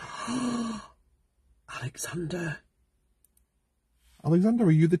 Alexander. Alexander. Alexander,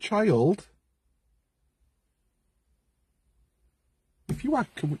 are you the child? If you are,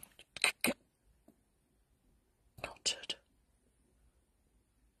 can we... Nutted.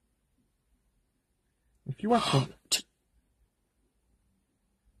 If you are...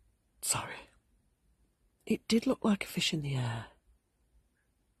 Sorry. It did look like a fish in the air.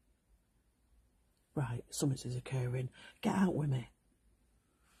 Right, something is occurring. Get out with me.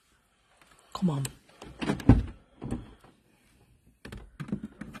 Come on.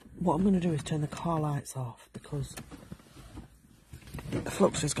 What I'm going to do is turn the car lights off because the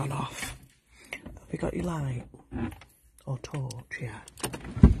flux has gone off. Have you got your light? Or torch? Yeah.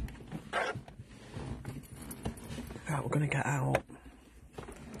 Right, we're going to get out.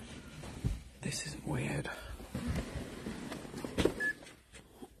 This is weird.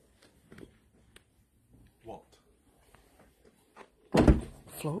 What?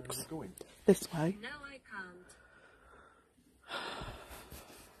 Flux. Going? This way. No, I can't.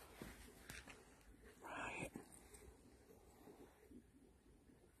 Right.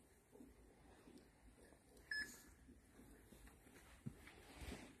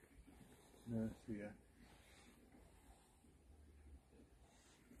 No, yeah.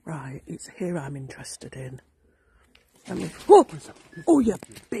 Right, it's here I'm interested in. Let me... Whoa! Oh, you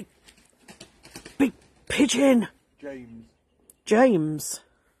big pigeon! James. James.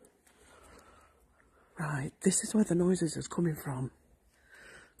 Right, this is where the noises is coming from.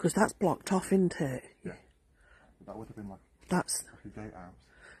 Because that's blocked off, isn't it? Yeah. That would have been like That's... a gatehouse.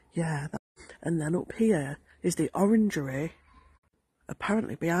 Yeah. And then up here is the orangery.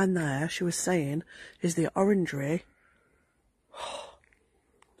 Apparently behind there, she was saying, is the orangery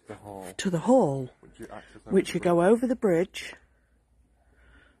The hall. to the hall. Which you go over the bridge,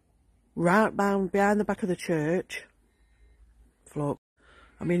 right bound behind the back of the church. Look,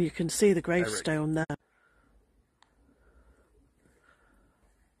 I mean, you can see the gravestone there.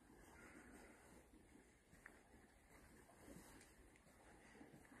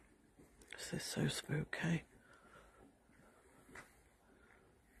 This is so spooky.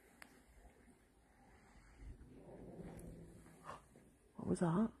 What was that?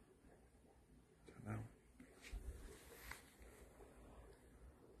 Don't know.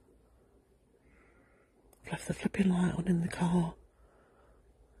 Left the flipping light on in the car.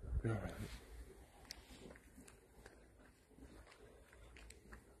 Be alright.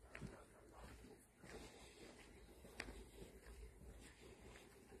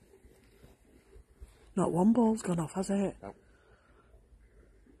 Not one ball's gone off, has it? Nope.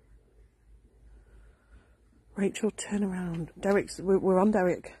 Rachel, turn around. We're on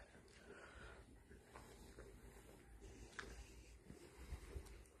Derek.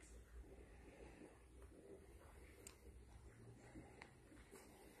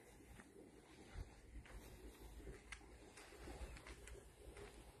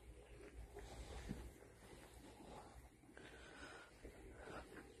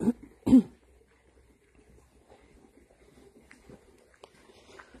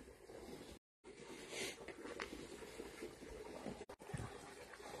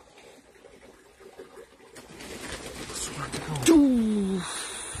 Ooh.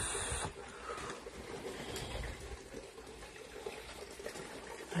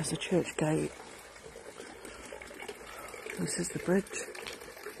 There's the church gate. This is the bridge.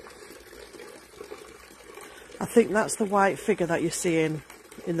 I think that's the white figure that you're seeing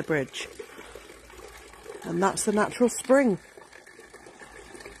in the bridge. And that's the natural spring.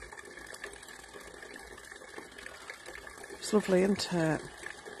 It's lovely, isn't it?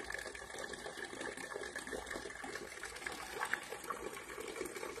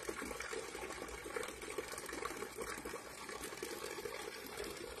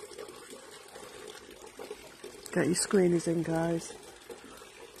 Get your screenies in, guys.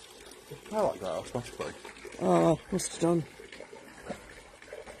 I like that. I'll smash play. Oh, must have done.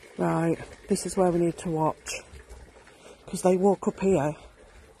 Right, this is where we need to watch. Because they walk up here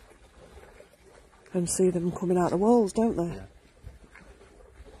and see them coming out the walls, don't they? Yeah.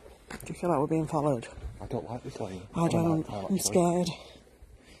 Do you feel like we're being followed? I don't like this lane. I don't. I'm scared.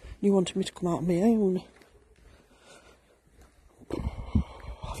 You wanted me to come out on my own.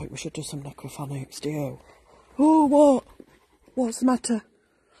 I think we should do some necrophonics, do you? Oh, what? What's the matter?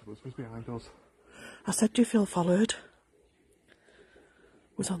 What's behind us? I said, do you feel followed?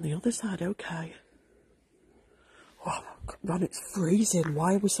 Was on the other side, okay. Oh, Ron, it's freezing.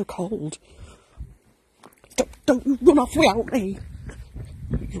 Why are we so cold? Don't you run off without me.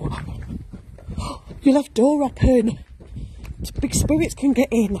 You left door open. Big spirits can get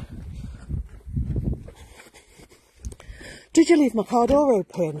in. Did you leave my car door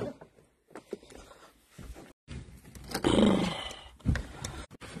open?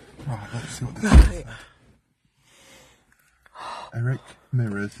 Right, let's see what this is. Eric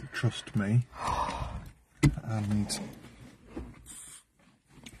Mirrors, Trust Me. And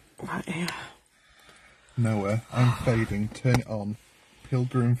Right here. Noah, I'm Fading, Turn It On.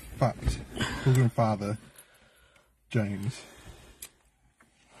 Pilgrim Father, James.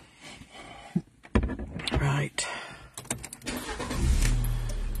 Right.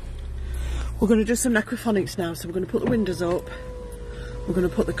 We're going to do some necrophonics now, so we're going to put the windows up. We're going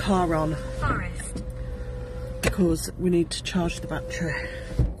to put the car on Forest. because we need to charge the battery.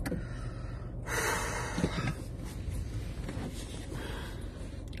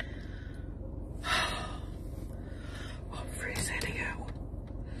 I'm freezing.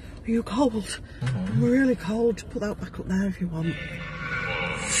 Are you cold? I'm really cold. Put that back up there if you want.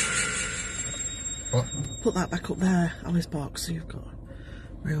 What? Put that back up there, Alice box, so you've got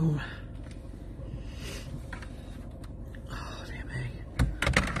room. Oh, dear me.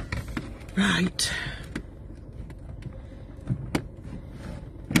 Right.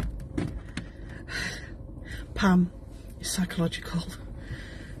 Pam, it's psychological.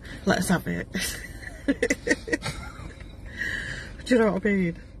 Let us have it. Do you know what I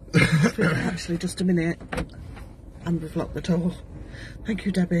mean? Actually, just a minute. And we've locked the door. Thank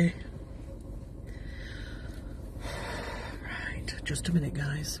you, Debbie. Right, just a minute,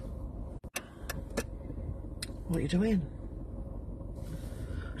 guys. What are you doing?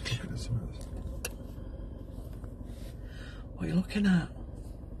 What are you looking at?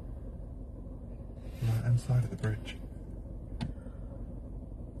 Right hand side of the bridge.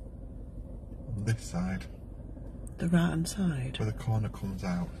 On this side, The right hand side? where the corner comes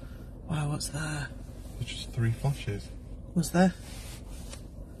out, Wow, what's there? there's just 3 flashes. Was there?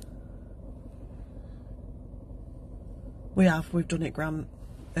 We've done it, Grant.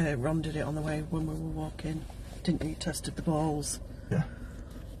 Ron did it on the way when we were walking. Didn't you? Tested the balls. Yeah.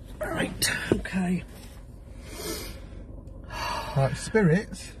 Right, okay. Right,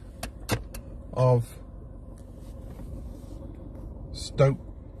 spirits of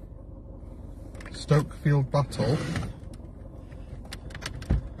Stokefield Battle.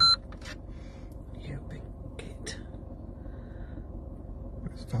 You big git.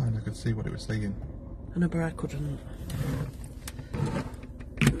 It's fine, I could see what it was saying. I know, but I couldn't.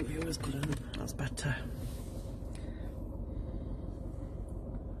 The viewers couldn't. That's better.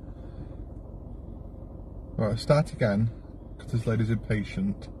 Right, start again, because this lady's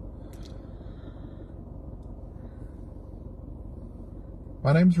impatient.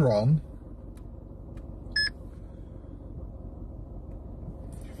 My name's Ron.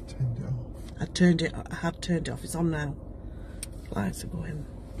 You've turned it off. I had turned it off. It's on now. Lights are going.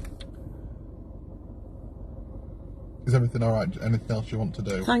 Is everything alright? Anything else you want to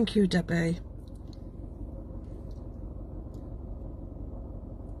do? Thank you, Debbie.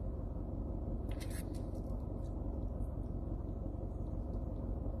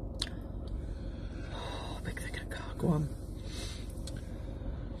 Oh, big thick car. Go on.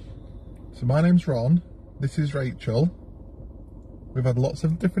 So my name's Ron. This is Rachel. We've had lots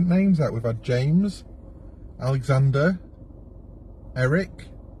of different names out. We've had James, Alexander, Eric,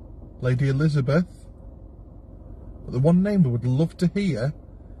 Lady Elizabeth. But the one name we would love to hear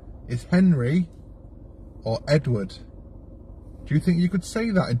is Henry or Edward. Do you think you could say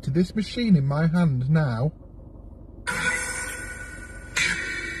that into this machine in my hand now?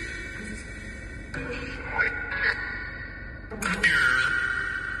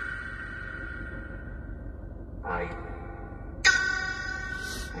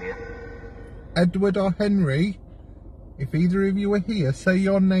 Edward or Henry, if either of you are here, say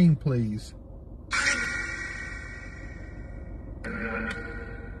your name, please.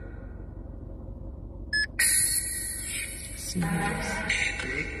 Serious.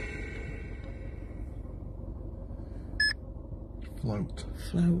 Float.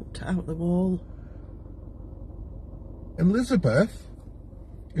 Float out the wall. Elizabeth,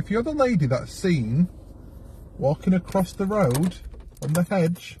 if you're the lady that's seen walking across the road from the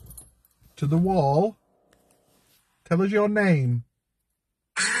hedge to the wall, tell us your name.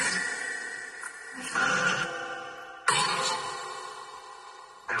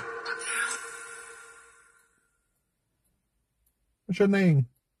 What's your name?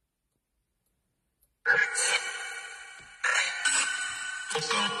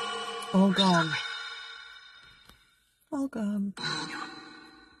 All gone. All gone.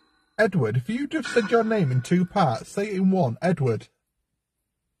 Edward, if you just said your name in two parts, say it in one. Edward.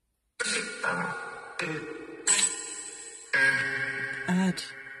 Ed.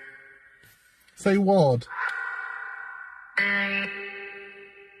 Say Ward.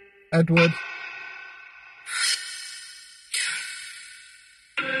 Edward.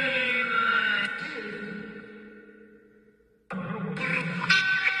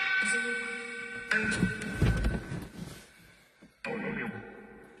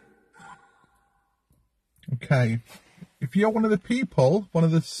 Okay. If you're one of the people, one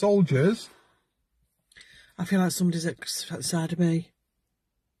of the soldiers... I feel like somebody's outside of me.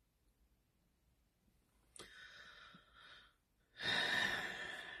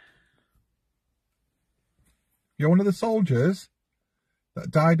 You're one of the soldiers that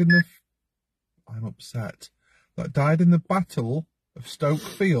died in the... I'm upset. That died in the Battle of Stoke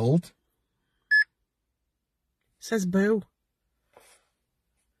Field. Says boo.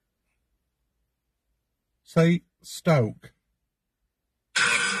 Say Stoke.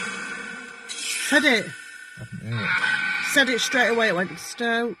 Said it. I didn't hear it. Said it straight away. It went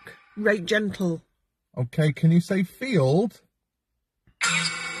Stoke. Right gentle. Okay, can you say Field?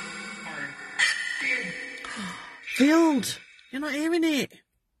 Field. You're not hearing it.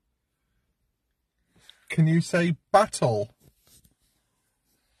 Can you say Battle?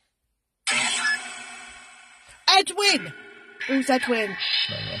 Edwin. Who's Edwin?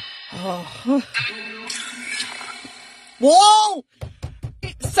 Oh. Wall.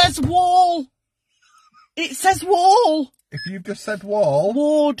 It says wall. It says wall. If you've just said wall...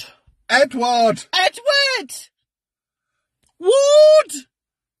 Ward. Edward! Edward. Ward.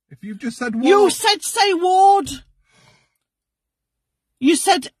 If you've just said wall... You said say ward. You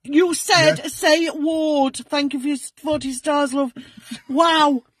said Yes. say ward. Thank you for your 40 stars, love.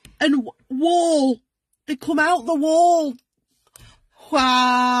 Wow. And wall. They come out the wall.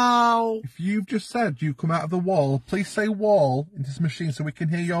 Wow. If you've just said you come out of the wall, please say wall into this machine so we can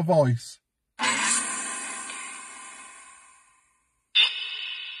hear your voice.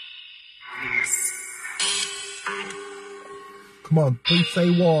 Come on, please say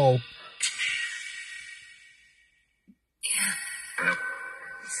wall.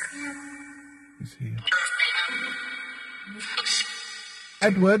 He's here.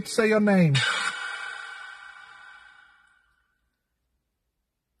 Edward, say your name.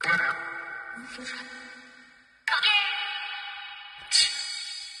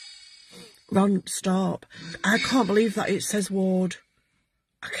 Ron, stop. I can't believe that it says ward.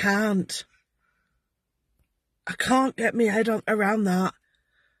 I can't. I can't get my head around that.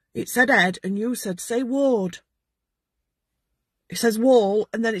 It said Ed and you said say ward. It says wall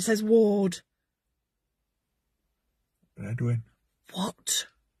and then it says ward. Edwin. What?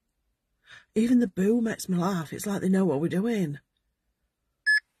 Even the boo makes me laugh. It's like they know what we're doing.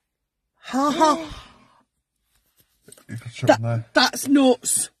 Ha ha. That's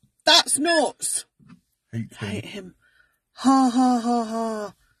nuts. That's nuts. Hate him. Hate him. Ha ha ha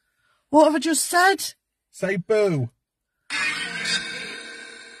ha. What have I just said? Say boo.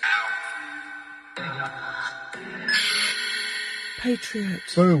 Patriot.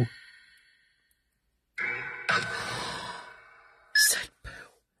 Boo. Said boo.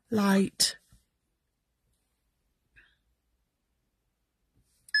 Light.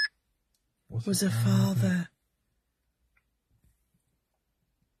 Was a father.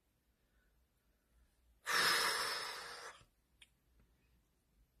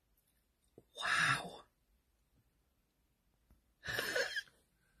 Wow.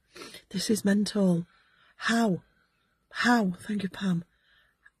 This is mental. How? How? Thank you, Pam.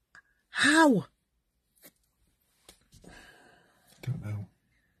 How? Don't know.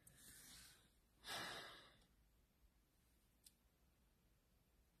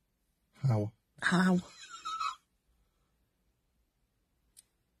 How? How?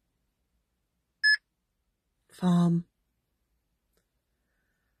 Farm.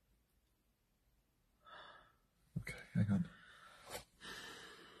 Okay, hang on.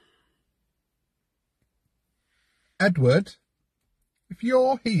 Edward, if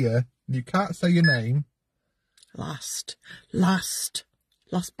you're here and you can't say your name, Last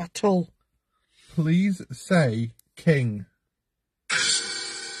battle. please say king?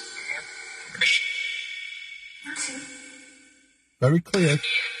 Very clear.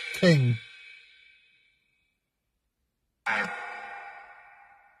 King.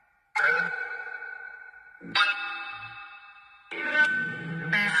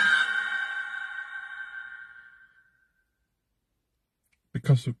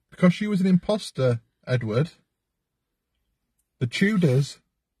 Because she was an imposter, Edward, the Tudors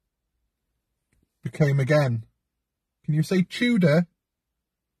became again. Can you say Tudor?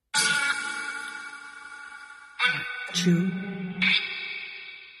 Chew.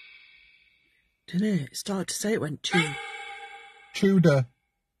 Didn't it? It started to say it went chew. Tudor.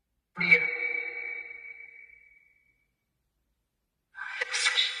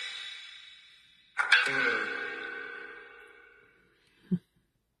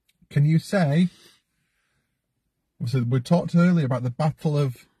 Can you say, so we talked earlier about the Battle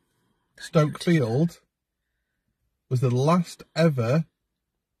of Stoke Field was the last ever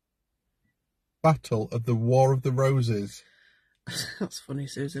battle of the War of the Roses. That's funny,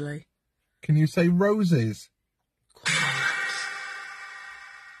 Susie Lee. Can you say roses?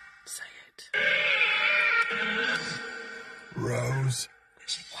 Say it. Rose.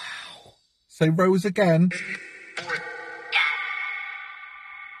 Wow. Say rose again.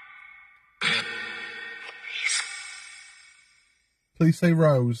 Please say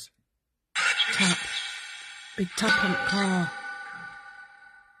rose. Tap. Big tap on the car.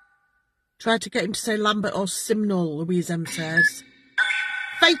 Tried to get him to say Lambert or Simnel, Louise M says.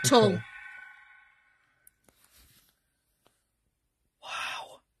 Fatal. Okay.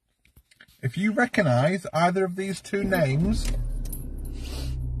 Wow. If you recognise either of these two names,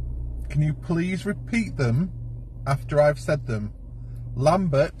 can you please repeat them after I've said them?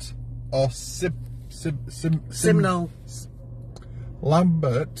 Lambert or Simnel.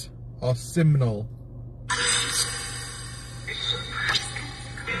 Lambert or Simnel?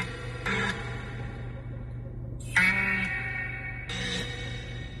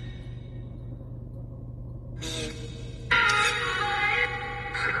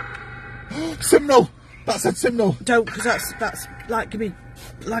 Simnel! That said Simnel! Don't, because that's like, give me,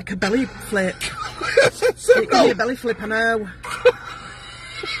 like a belly flip. Simnel! Give me a belly flip, I know.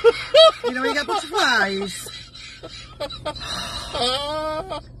 You know, when you get butterflies.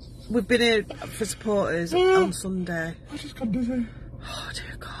 We've been here for supporters on Sunday. I just got dizzy. Oh,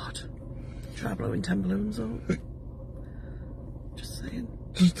 dear God. Try blowing 10 balloons up. Just saying.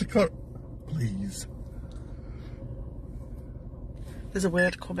 Just to cut. Please. There's a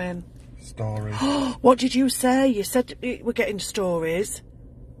word coming. Story. What did you say? You said we're getting stories.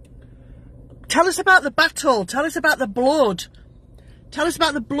 Tell us about the battle. Tell us about the blood. Tell us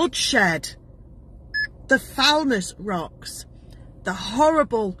about the bloodshed. The foulness rocks. The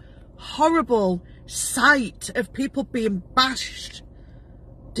horrible, horrible sight of people being bashed,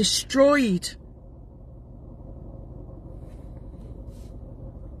 destroyed.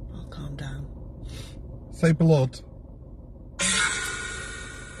 I'll calm down. Say blood.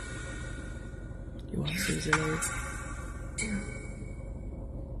 You are Susie Lee.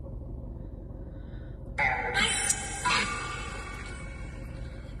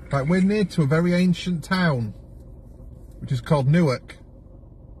 Right, we're near to a very ancient town, which is called Newark.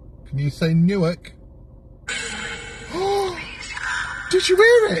 Can you say Newark? Did you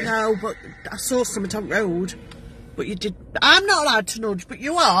hear it? No, but I saw something on road. But you did. I'm not allowed to nudge, but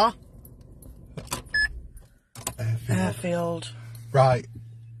you are. Airfield. Right.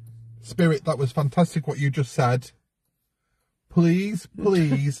 Spirit, that was fantastic what you just said. Please,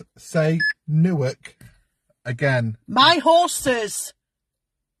 please say Newark again. My horses.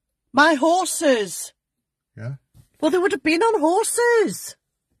 My horses. Yeah? Well, they would have been on horses.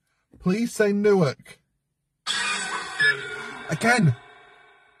 Please say Newark. Again.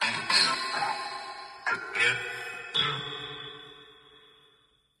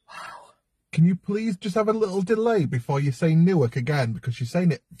 Can you please just have a little delay before you say Newark again? Because you're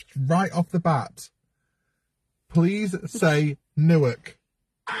saying it right off the bat. Please say Newark.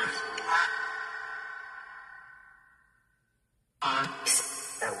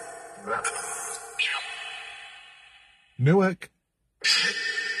 Newark.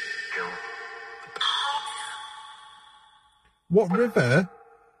 What river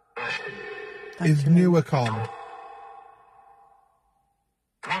is Newark on?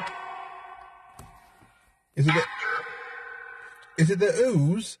 Is it the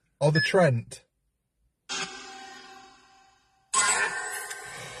Ouse or the Trent?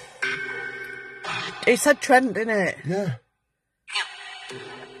 It said Trent, didn't it? Yeah.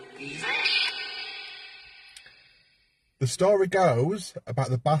 The story goes about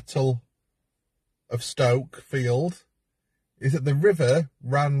the Battle of Stoke Field is that the river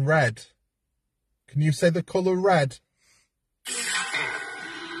ran red. Can you say the colour red?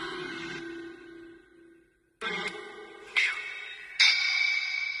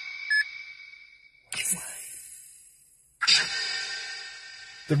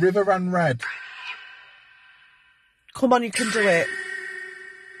 The river ran red. Come on, you can do it.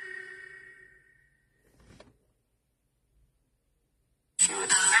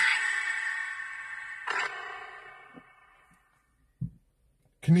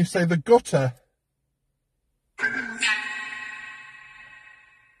 Can you say the gutter?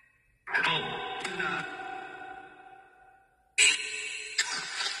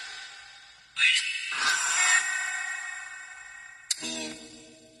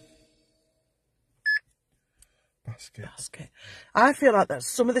 Basket. I feel like that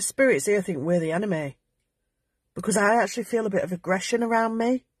some of the spirits here think we're the enemy. Because I actually feel a bit of aggression around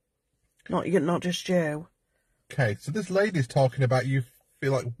me. Not just you. Okay, so this lady's talking about you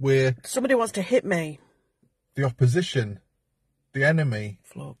feel like we're Somebody wants to hit me. the opposition, the enemy.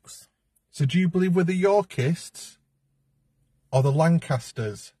 Flux. So do you believe we're the Yorkists or the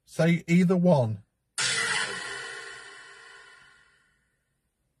Lancasters? Say either one.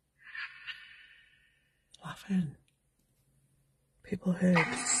 Laughing. People heard.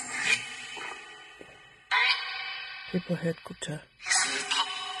 People heard gutter.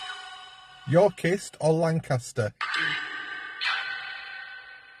 Yorkist or Lancaster?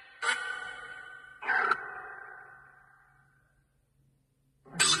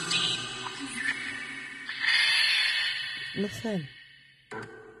 Nothing. I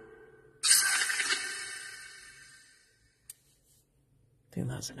think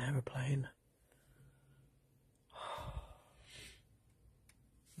that's an aeroplane.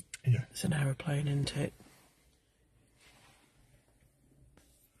 Yeah. It's an aeroplane, isn't it?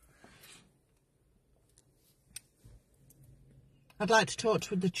 I'd like to talk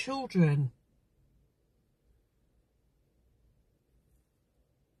to the children.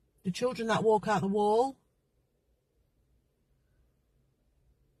 The children that walk out the wall.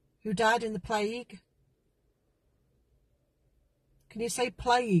 Who died in the plague. Can you say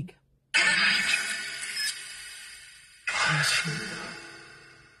plague? I'm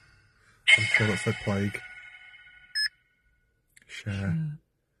sure that's a plague. Share.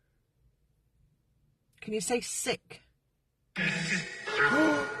 Can you say sick?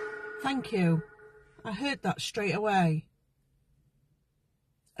 Thank you. I heard that straight away.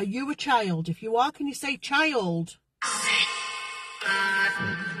 Are you a child? If you are, can you say child?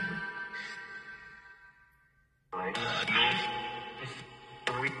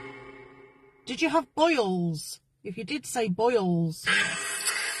 Did you have boils? If you did, say boils.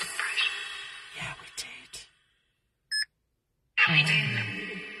 Yeah, we did.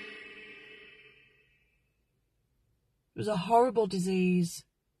 It was a horrible disease.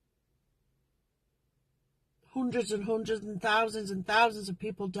 Hundreds and hundreds and thousands of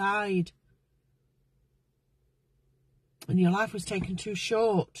people died. And your life was taken too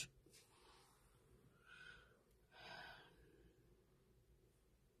short.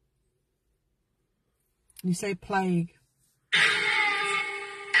 You say plague. I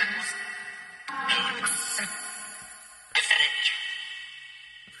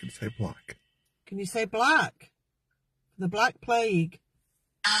was going to say black. Can you say black? The Black Plague.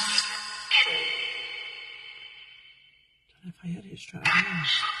 I don't know if I heard it straight away.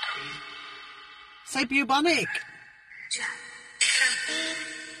 Say bubonic.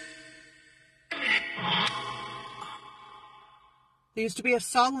 There used to be a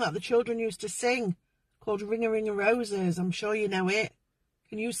song that the children used to sing called Ring a Ring of Roses. I'm sure you know it.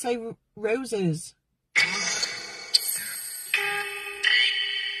 Can you say roses?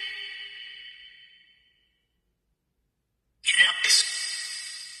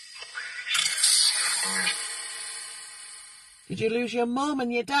 Did you lose your mum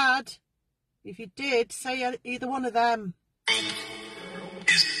and your dad? If you did, say either one of them.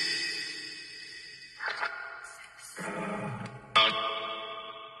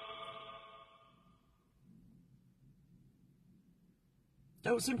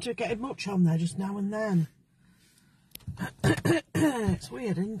 Don't seem to get much on there just now and then. It's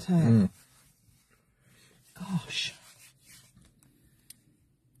weird, isn't it? Gosh.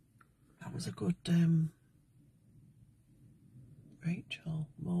 That was a good... Rachel,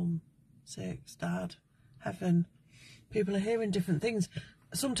 Mum, 6, Dad, Heaven. People are hearing different things.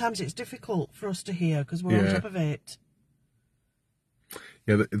 Sometimes it's difficult for us to hear because we're on top of it.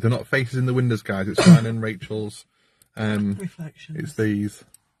 Yeah, they're not faces in the windows, guys. It's mine and Rachel's. Reflections. It's these.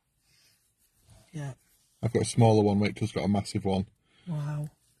 Yeah. I've got a smaller one. Rachel's got a massive one. Wow.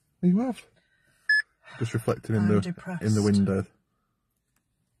 You have. Just reflecting I'm in the depressed. window.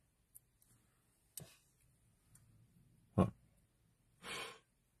 What?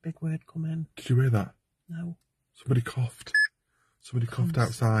 Big word coming. Did you hear that? No. Somebody coughed. Somebody coughed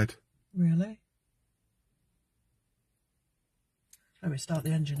outside. Really? Let me start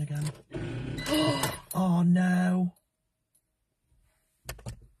the engine again. Oh no.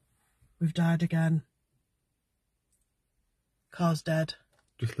 We've died again. Car's dead.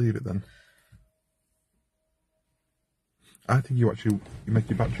 Just leave it then. I think you make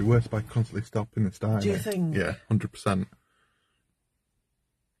your battery worse by constantly stopping and starting. Do you it. think? Yeah, 100%.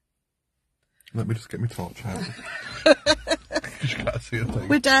 Let me just get my torch out. You can't see a thing.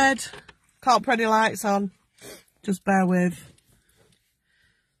 We're dead. Can't put any lights on. Just bear with.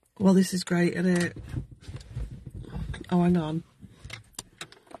 Well, this is great, isn't it? Oh, hang on.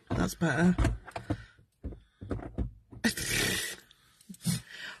 That's better.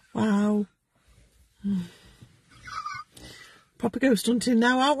 Wow. Proper ghost hunting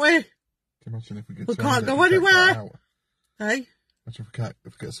now, aren't we? Can you imagine if we get We surrounded, can't go we get anywhere. out? Hey? Imagine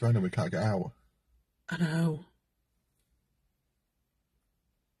if we get surrounded, we can't get out. I know.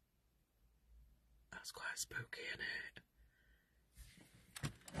 That's quite spooky, isn't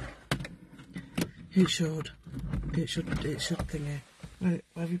it? It should thingy. Where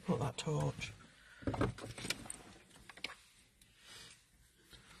have you put that torch?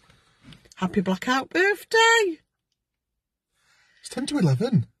 Happy blackout birthday! It's 10 to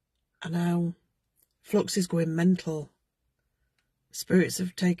 11. I know. Flux is going mental. Spirits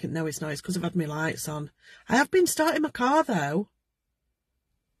have taken... No, it's not. It's because I've had my lights on. I have been starting my car, though.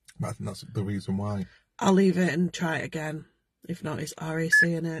 But I think that's the reason why. I'll leave it and try it again. If not, it's RAC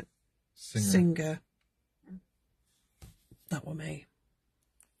in it. Singer. That were me.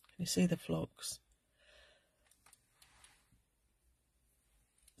 Can you see the flux?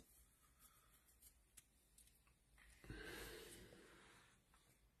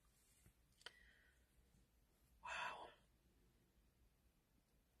 Wow.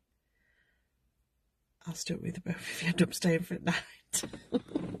 I'll stick with you both if you end up staying for the night.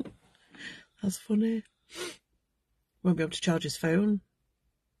 That's funny. Won't be able to charge his phone.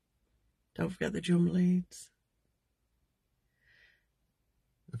 Don't forget the drum leads.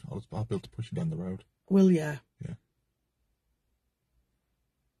 If not, I'll be able to push you down the road. Will ya? Yeah.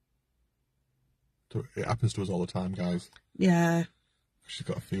 It happens to us all the time, guys. Yeah. She's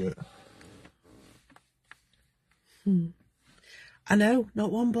got a Fiat. I know,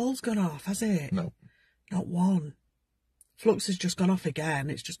 not one ball's gone off, has it? No. Not one. Flux has just gone off again.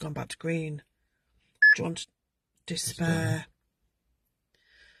 It's just gone back to green. Do you want despair?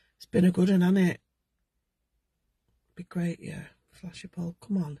 It's been a good one, hasn't it? Be great, yeah. Flash your ball.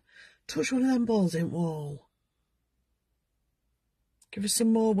 Come on. Touch one of them balls in wall. Give us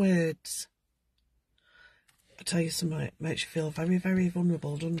some more words. I tell you something, it makes you feel very, very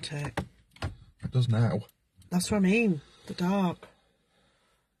vulnerable, doesn't it? It does now. That's what I mean. The dark.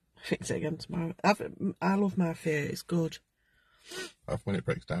 Fix it again tomorrow. I love my fear. It's good. When it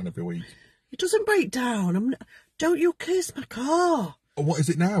breaks down every week. It doesn't break down. Don't you kiss my car. Oh, what is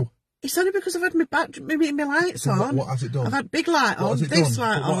it now? It's only because I've had my lights So on. what has it done? I've had big light What on, has it this done?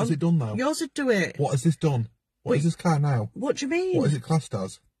 light But on. what has it done now? Yours would do it. What has this done? What is this car now? What do you mean? What is it classed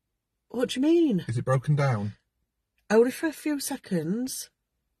as? What do you mean? Is it broken down? Only for a few seconds.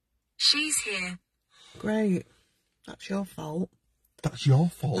 She's here. Great. That's your fault. That's your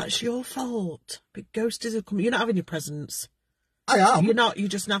fault. That's your fault. Big ghosties are coming. You're not having your presents. I am. You're not. You're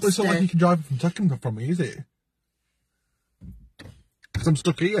just nasty. Well, it's not like you can drive from taking from me, is it? Because I'm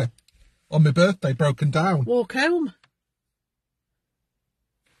stuck here. On my birthday, broken down. Walk home.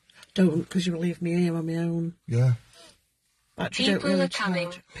 Don't, because you'll leave me here on my own. Yeah. Battery don't People really are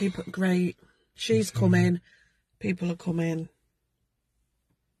coming. charge. People, great. She's coming. People are coming.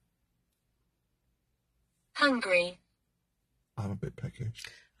 Hungry. I'm a bit picky.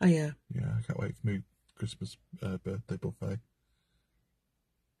 Oh, yeah. Yeah, I can't wait for my Christmas birthday buffet.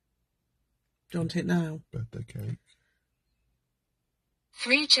 Do you want it now? Birthday cake.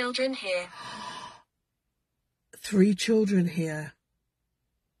 3 children here. 3 children here.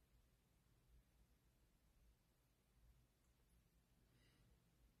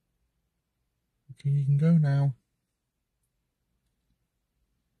 Okay, you can go now.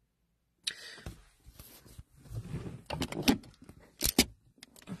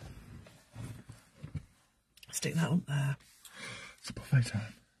 Stick that up there. It's a buffet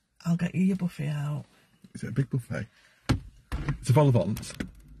time. I'll get you your buffet out. Is it a big buffet? It's a vol au vent.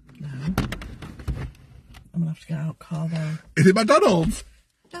 No. I'm going to have to get out car though. Is it McDonald's?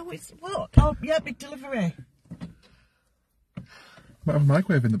 No, it's what? Oh, yeah, big delivery. Might have a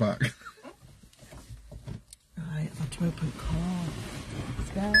microwave in the back. to open car.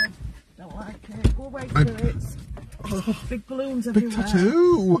 Scared. Don't like it. Go away, spirits. Big balloons Big everywhere.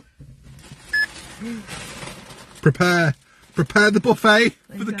 tattoo. Prepare the buffet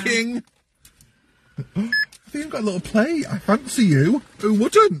for the go. king. I think you've got a little plate. I fancy you. Who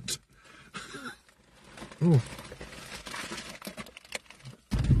wouldn't? Oh.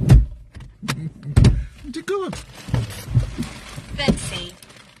 Did good. Betsy.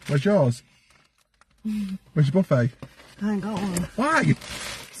 Where's yours? Where's your buffet? I ain't got one. Why?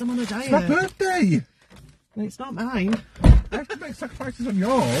 'Cause I'm on a diet. It's my birthday. Well, it's not mine. I have to make sacrifices on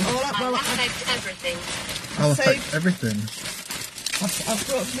yours. Oh, I'll well, affect everything. I'll saved- affect everything. I've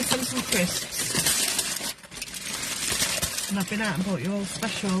brought some crisps. And I've been out and bought you all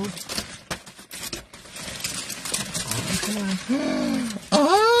special.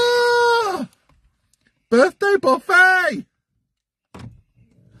 Ah! Birthday buffet!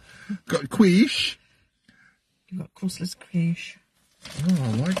 Got quiche. You've got crustless quiche. Oh, I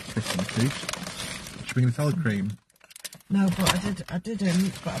like Christmas quiche. Should we get a salad cream? No, but I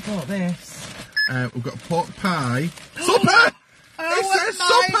didn't, but I bought this. We've got pork pie. Supper! Oh It says my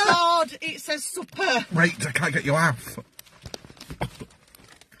supper! God, it says supper. Right, I can't get you half.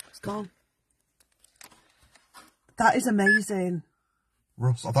 It's gone. That is amazing.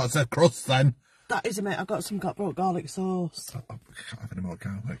 Russ, I thought it said crust then. That is amazing. I've got some brought garlic sauce. I can't have any more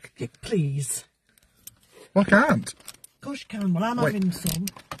garlic. Yeah, please. Well, I can't. Of course you can. Well, I'm Wait. having some.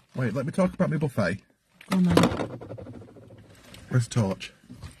 Wait, let me talk about my buffet. Go on then. Where's the torch?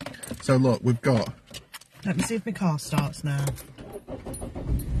 So look, we've got Let me see if my car starts now.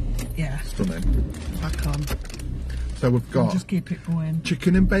 Yeah, stunning. back on. So we've got Just keep it going.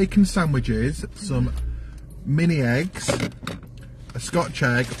 chicken and bacon sandwiches, some mini eggs, a Scotch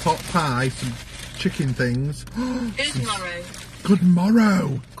egg, a pot pie, some chicken things. Good morrow. Good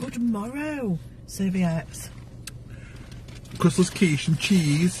morrow. Good morrow. Serviettes. Crustless quiche and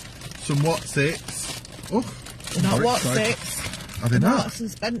cheese, some whatsits. Oh, They're not very what's excited. it? Are they not? Marks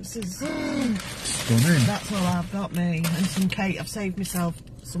and Spencer's. Stunning. That's all I've got me. And some cake. I've saved myself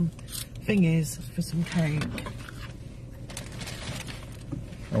some thingies for some cake.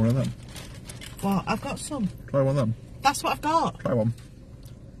 Try one of them. Well, I've got some. Try one of them. That's what I've got. Try one.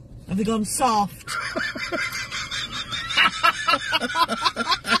 Have they gone soft?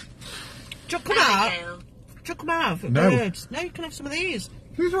 Chuck them out. Abigail. Chuck them out for No. birds. No, you can have some of these.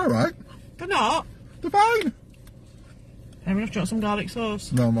 These are alright. They're not. They're fine. Fair enough. Do you want some garlic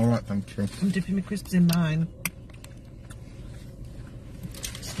sauce? No, I'm alright, thank you. I'm dipping my crisps in mine.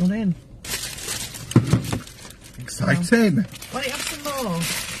 Stunning. Exciting. Why don't you have some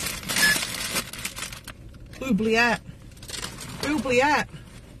more? Oubliette. Oubliette.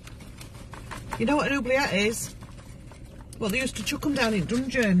 You know what an oubliette is? Well, they used to chuck them down in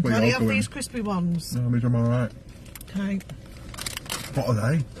Dungeon. Well, Why do you you're have going. these crispy ones? No, I'm alright. Okay. What are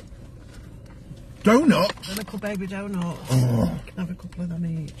they? Donuts? The little baby donuts. Oh, You can have a couple of them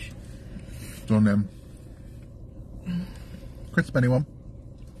each. stunning. Crisp, anyone?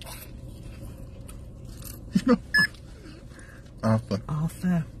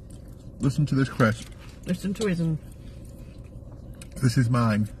 Arthur, listen to this crisp. Listen to him. This is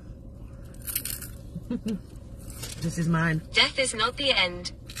mine. This is mine. Death is not the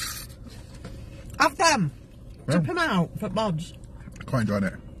end. Have them. Well, Tip them out for mods. quite enjoying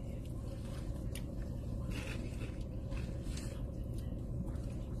it.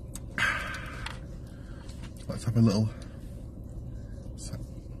 Let's have a little.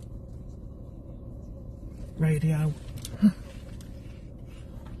 Radio.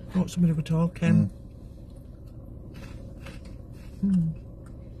 Thought somebody were talking.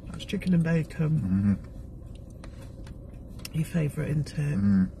 That's chicken and bacon. Your favourite, isn't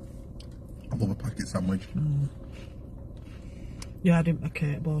it? I love a packet sandwich. Yeah, I didn't make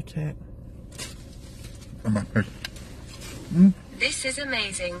it, I bought it. I'm happy. This is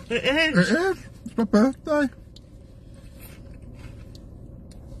amazing. It It is. is. It's my birthday.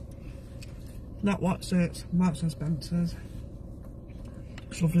 Not what's it. Marks and Spencer's.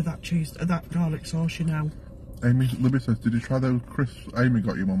 It's lovely that cheese, that garlic sauce, you know. Amy Libby says, did you try those crisps Amy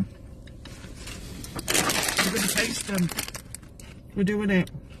got you, Mum? We're going to taste them. We're doing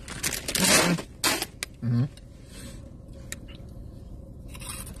it.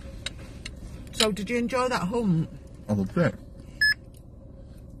 So, did you enjoy that hunt? I loved it.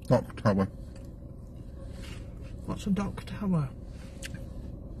 Dock Tower. What's a dock tower?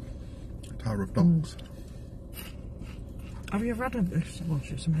 Tower of Docks. Have you ever had of this? Well,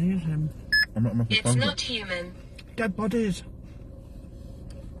 it's amazing. I'm not a massive It's fan of not it. human. Dead bodies.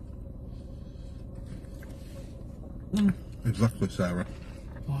 Exactly, Sarah.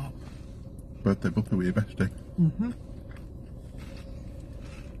 What? Birthday buffet with your bestie.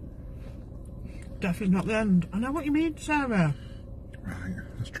 Definitely not the end. I know what you mean, Sarah. Right,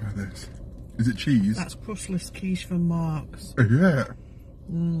 let's try this. Is it cheese? That's crustless quiche from Mark's. Yeah.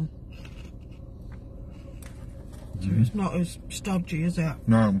 So it's not as stodgy, is it?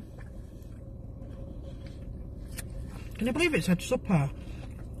 No. Can you believe it's had supper?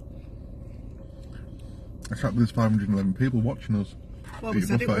 I can't believe there's 511 people watching us. Well, we eat a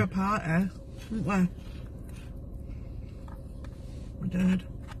said it buffet. were a party, didn't we? We did.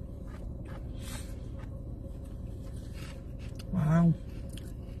 Wow.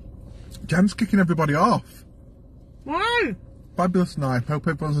 Jan's kicking everybody off. Why? Fabulous night. Hope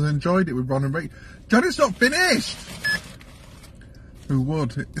everyone has enjoyed it with Ron and Rick. Jan, it's not finished! Who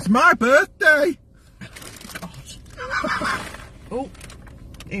would? It's my birthday! Oh,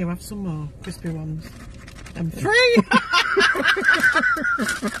 here, have some more crispy ones. And 3!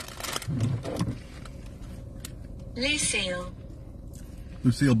 Lucille.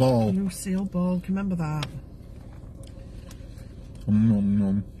 Lucille Ball. Lucille Ball, can you remember that? Nom,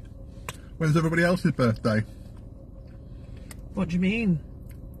 nom. When's everybody else's birthday? What do you mean?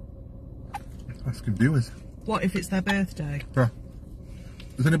 Asking viewers. What if it's their birthday? Yeah.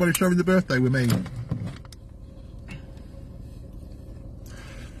 Is anybody sharing the birthday with me?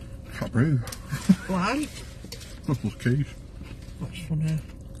 Can't breathe. Why? Russell's quiche. That's funny.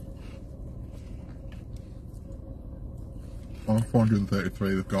 Oh,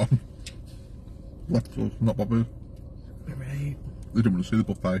 433 they've gone. Left us, not bothered. Great. They didn't want to see the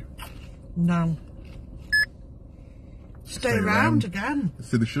buffet. No. Stay around again.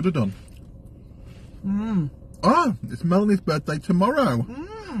 See, they should have done. Ah, it's Melanie's birthday tomorrow.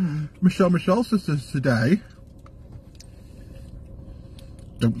 Michelle's sister's today.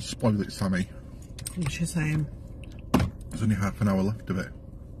 Don't spoil it, Sammy. What's she saying? There's only half an hour left of it.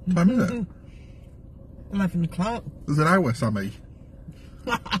 What time is it? 11 o'clock. There's an hour, Sammy.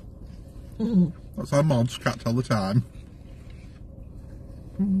 That's our mods, can't tell the time.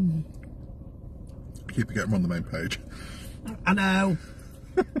 I keep forgetting we're on the main page. I know.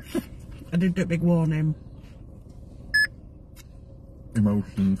 I did do a big warning.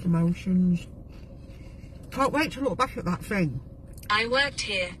 Emotions. Emotions. Can't wait to look back at that thing. I worked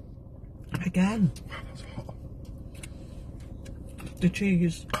here. Again. That's hot. The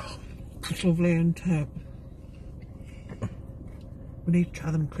cheese. It's lovely, and we need to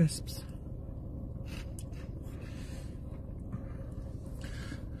try them crisps.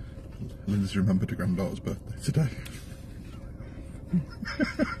 Lindsay remembered her granddaughter's birthday today.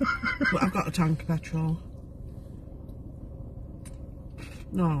 But I've got a tank of petrol.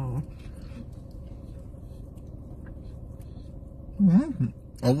 No.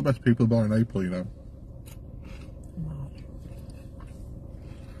 All the best people are born in April, you know.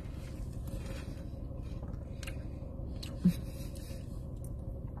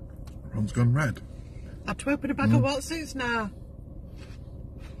 Ron's gone red. I have to open a bag of what's this now.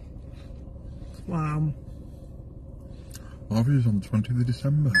 Wow. Harvey's on the 20th of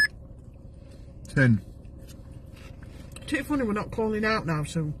December. 10. Too funny we're not calling out now,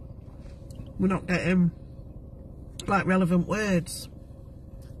 so we're not getting like relevant words.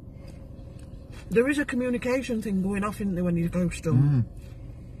 There is a communication thing going off, isn't there, when you ghost them?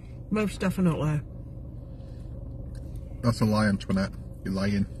 Most definitely. That's a lie, Antoinette. You're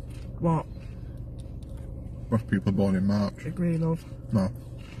lying. What? Most people are born in March. Agree, love. No.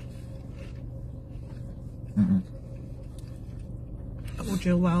 Oh,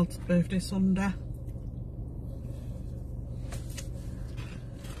 Jill Wild's birthday Sunday.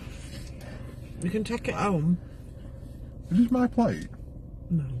 You can take it home. Is this my plate?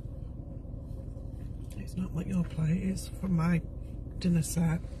 No. It's not like your plate, it's for my dinner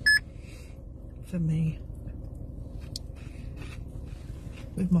set. For me.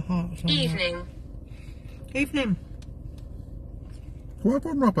 With my heart on that. Evening. Evening. Go have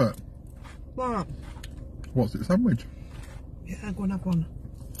one, Robert. What? What's it, sandwich? Yeah, go and have one.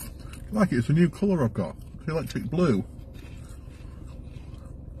 I like it, it's a new colour I've got. It's electric blue.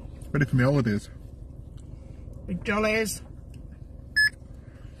 Ready for my holidays. Big jollies.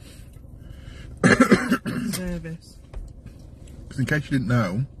 Service. Because in case you didn't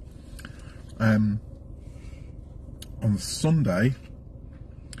know, on Sunday,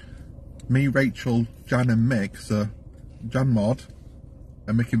 me, Rachel, Jan and Mick, so Jan Mod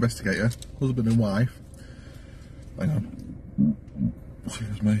and Mick Investigator, husband and wife, hang on,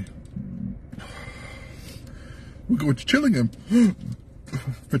 excuse me, we're going to Chillingham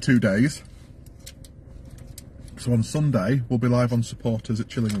for 2 days. So on Sunday, we'll be live on supporters at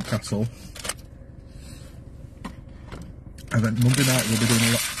Chillingham Castle. And then Monday night we'll be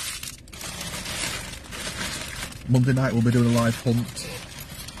doing a live hunt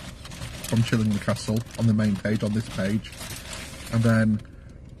from Chilling the Castle on the main page, on this page. And then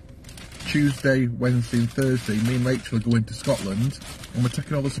Tuesday, Wednesday and Thursday, me and Rachel are going to Scotland and we're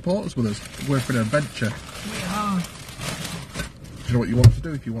taking all the supporters with us. We're for an adventure. We are. Do you know what you want to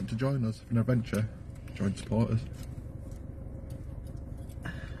do if you want to join us for an adventure? Join supporters.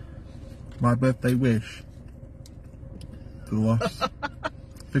 My birthday wish for the last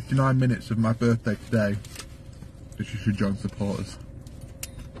 59 minutes of my birthday today is you should join supporters.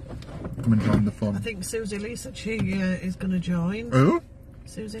 Come and join the fun. I think Susie Lee said she is going to join. Oh?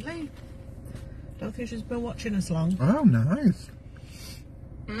 Susie Lee. Don't think she's been watching us long. Oh, nice.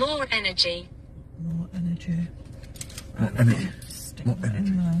 More energy. More energy. More energy. Stick More that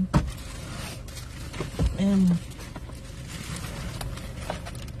energy. in there.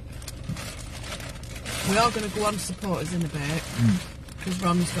 We are going to go on to supporters in a bit because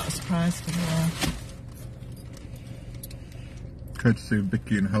Ron's got a surprise for her. Courtesy of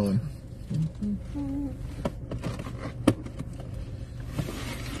Vicky and Helen.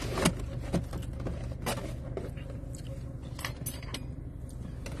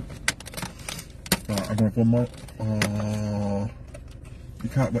 Right, I'm going to have one more. Oh, you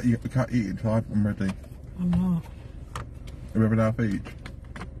can't eat it until I'm ready. I'm not. Are we having half each?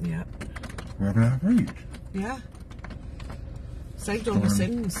 Yeah. We're having half each. Yeah. Saved all the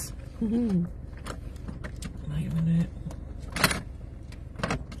sins. Wait a minute.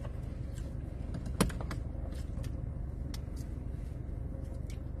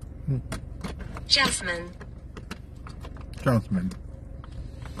 Jasmine. Jasmine.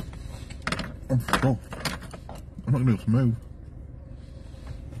 I'm soft. I'm not going to be smooth.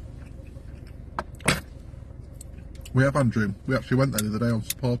 We have, Andrew. We actually went there the other day on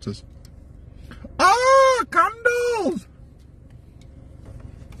supporters. Ah, candles!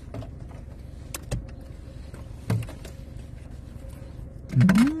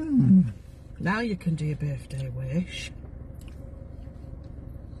 Now you can do your birthday wish.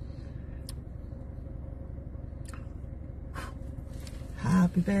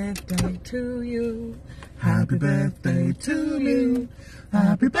 Happy birthday to you. Happy birthday to you.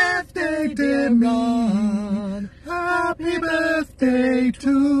 Happy birthday, dear Ron. Happy birthday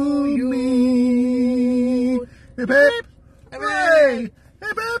to me. Hip hip, hooray!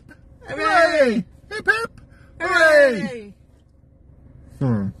 Hip hip, hooray! Hip hip, hooray!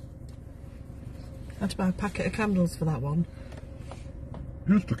 I had to buy a packet of candles for that one.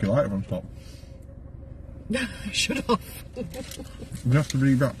 You just took your lighter on top. I should have. We have to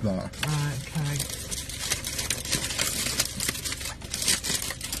rewrap that. Right, okay.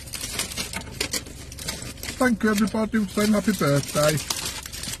 Thank you everybody for saying happy birthday.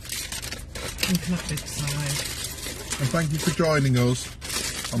 Looking at big side. And thank you for joining us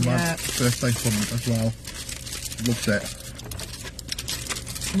on my Yeah. birthday fun as well. Loved it.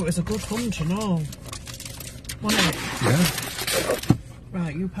 Oh, it was a good hunt, you know. Wasn't it? Yeah.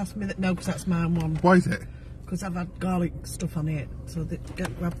 Right, you pass me that. No, because that's my one. Why is it? Because I've had garlic stuff on it. So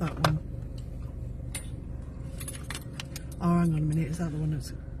grab that one. Oh, hang on a minute. Is that the one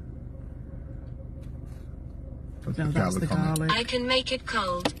that's... No, that's the garlic. I can make it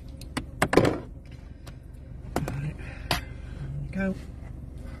cold. Right. Go.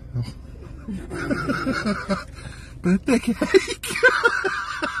 Birthday cake.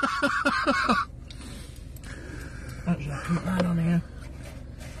 Actually, I'll keep mine on here.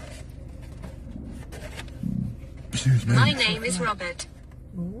 Excuse me. My name is Robert.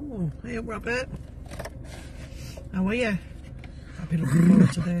 Oh, hey, Robert. How are you? I've been looking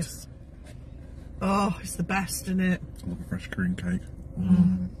forward to this. Oh, it's the best, isn't it? I love a fresh cream cake.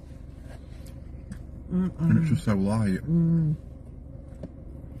 And it's just so light.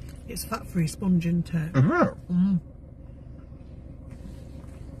 It's fat-free sponge, isn't it? Is it?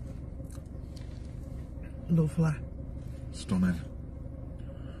 Lovely. Stunning.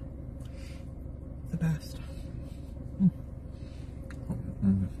 The best.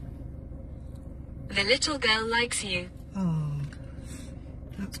 The little girl likes you. Oh,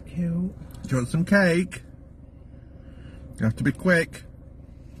 that's cute. Do you want some cake? You have to be quick.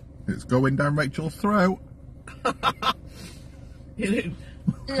 It's going down Rachel's throat. He's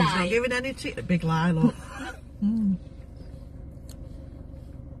not Lie. giving any big lie, look.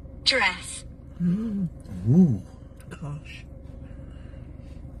 Dress. Ooh. Gosh.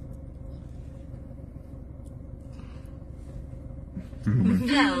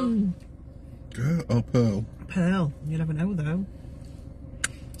 Pearl. Girl, oh, Pearl. Pearl. You never know, though.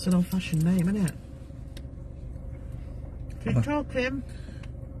 It's an old-fashioned name, isn't it? Keep talking.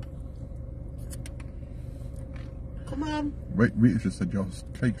 Come on. Wait, Rita just said your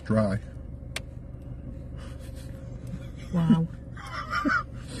cake's dry. Wow.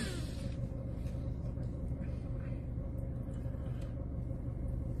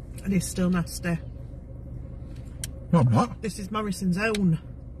 And he's still nasty. No, I'm not. This is Morrison's own.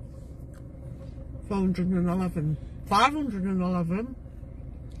 411. 511.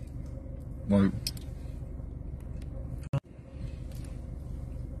 Like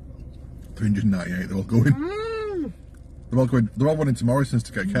 398. They're all going. They're all going. They're all wanting to Morrison's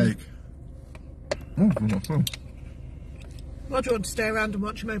to get cake. Oh, not so. Well, do you want to stay around and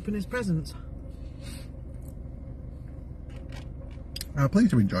watch him open his presents?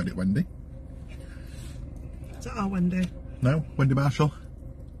 Please, you enjoyed it, Wendy. Is that our Wendy? No, Wendy Marshall.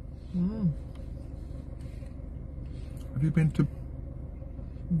 Have you been to?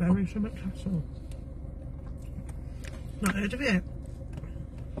 Bury Summit Castle. Not heard of it.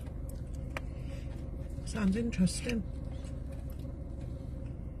 Sounds interesting.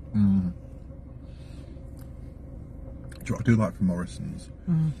 Do you know what I do like from Morrison's?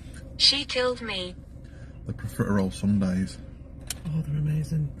 She killed me. The profiterole sundaes. Oh, they're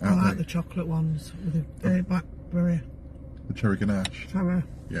amazing. I Aren't like they? the chocolate ones with the blackberry. The cherry ganache. Sarah.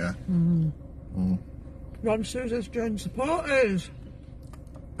 Yeah. Ron Susie's joined supporters.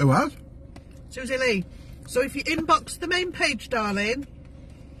 Who has? Susie Lee. So if you inbox the main page, darling,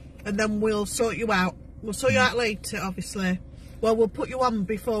 and then we'll sort you out. We'll sort you out later, obviously. Well, we'll put you on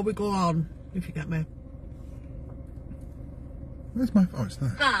before we go on, if you get me. Where's my? Oh, it's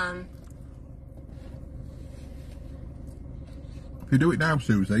there. Bam. If you do it now,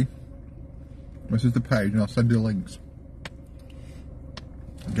 Susie, this is the page, and I'll send you the links.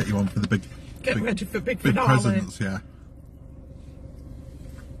 And get you on for the big. Get ready for big Big finale. presents, yeah.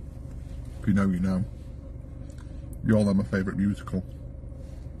 If you know, you know. You all know my favourite musical.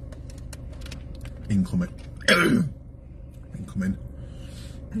 Incoming. Incoming.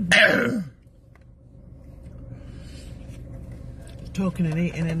 Talking and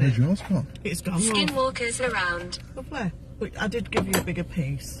eating, innit? Where's yours gone? It's gone. Love. Skinwalkers around. Lovely. But I did give you a bigger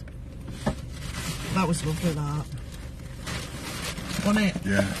piece. That was lovely, that. Wasn't it?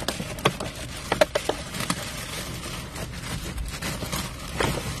 Yeah.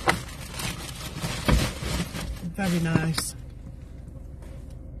 Very nice.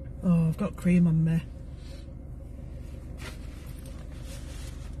 Oh, I've got cream on me.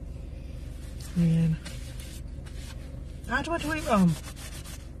 Yeah. How do I do it wrong?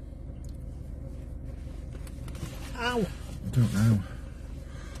 Ow. I don't know.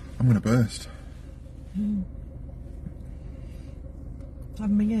 I'm going to burst. Have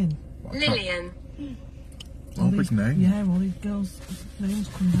me in. But I can't- Lillian. Oh, big name. Yeah, all these girls' names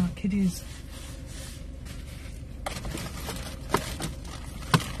coming out. Kiddies.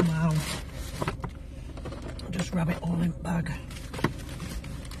 Wow. Just rub it all in the bag.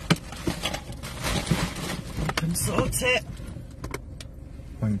 You can sort it.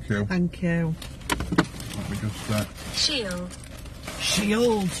 Thank you. Thank you. Let me just Shield.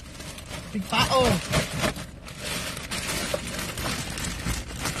 Shield. Big battle.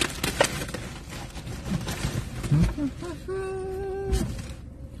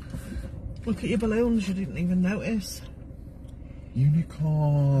 Look at your balloons, you didn't even notice.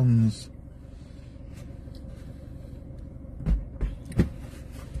 unicorns.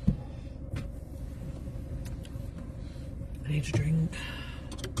 I need a drink.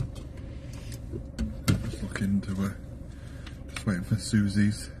 Just looking to just waiting for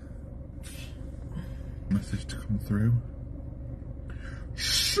Susie's message to come through.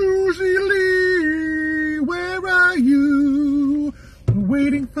 Susie Lee, where are you? We're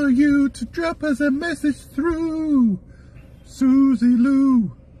waiting for you to drop us a message through. Susie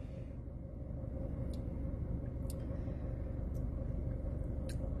Lou.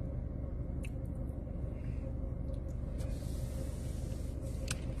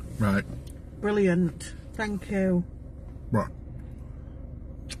 Right. Brilliant. Thank you. What?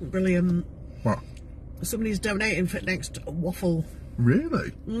 Brilliant. What? Somebody's donating for next waffle.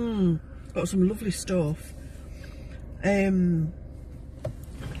 Really? Got some lovely stuff.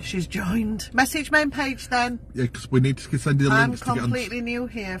 She's joined. Message main page then. Yeah, because we need to send you the I'm links to get on. completely new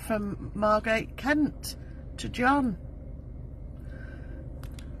here, from Margate Kent to John.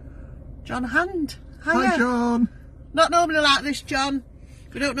 John Hand. Hi, Hiya. John. Not normally like this, John.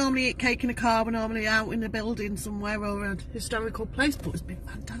 We don't normally eat cake in a car. We're normally out in a building somewhere or a historical place, but it's been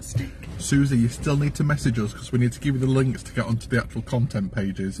fantastic. Susie, you still need to message us because we need to give you the links to get onto the actual content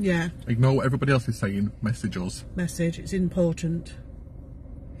pages. Yeah. Ignore what everybody else is saying. Message us. Message. It's important.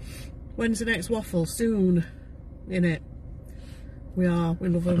 When's the next waffle? Soon. Innit? We are. We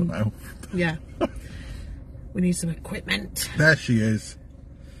love I don't them. know. Yeah. We need some equipment. There she is.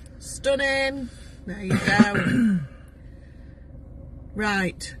 Stunning. There you go.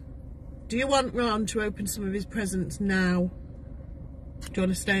 Right. Do you want Ron to open some of his presents now? you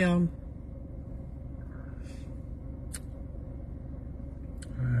want to stay on?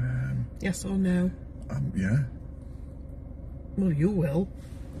 Yes or no? Yeah. Well, you will.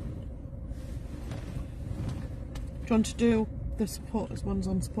 Do you want to do the supporters ones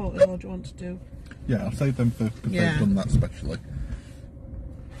on supporters, or do you want to do? Yeah, I'll save them for because Yeah. they've done that specially.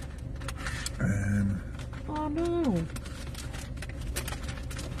 Oh no!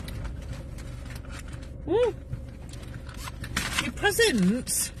 Ooh. Your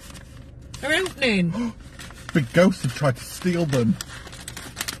presents are opening. Big Ghost have tried to steal them.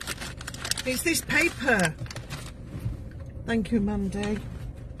 It's this paper. Thank you, Mandy.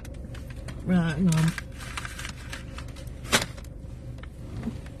 Right, hang on.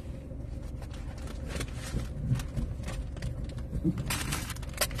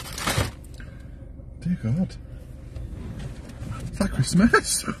 Dear God. It's like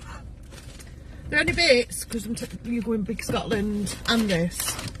Christmas. They're only bits because you're going Big Scotland and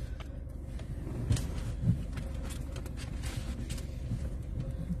this.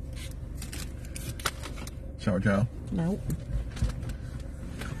 Shower gel. No,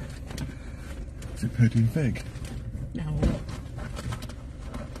 Is it Purdy and Fig? no.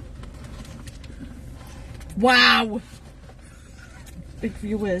 Wow! Big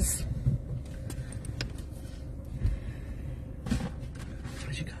viewers.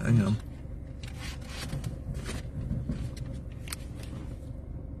 Where'd you go? Hang on.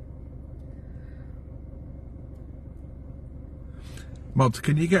 Mod,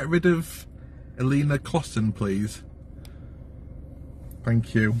 can you get rid of Elena Clausen, please?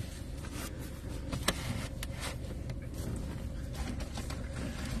 Thank you.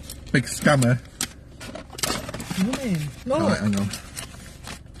 Big scammer. Look. Right, hang on.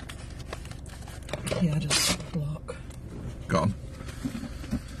 Yeah, just block. Gone.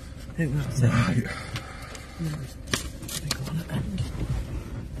 I think that's it. Right. Big one at the end.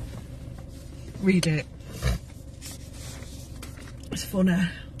 Read it. It's funny.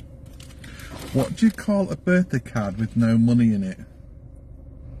 What do you call a birthday card with no money in it?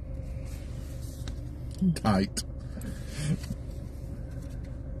 Tight.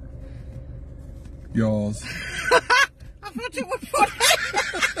 Yours. I thought it was funny.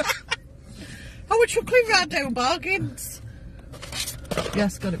 Oh, we're chuckling round Home Bargains.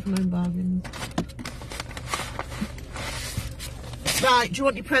 Yes, got it from Home Bargains. Right, do you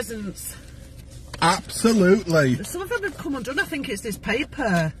want your presents? Absolutely. Some of them have come undone. I think it's this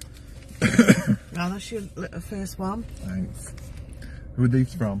paper. Now that's your first one. Thanks. Who are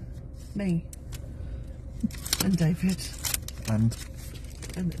these from? Me. And David. And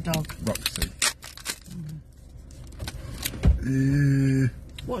And the dog. Roxy.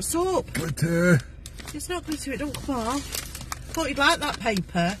 What's up? Glitter. It's not glitter, it don't come off. Thought you'd like that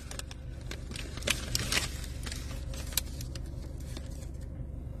paper.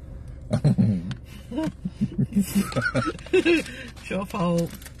 It's your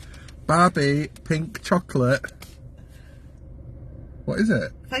fault. Barbie, pink chocolate. What is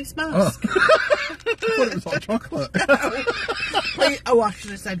it? Face Oh. mask. I thought it was hot chocolate. Oh, I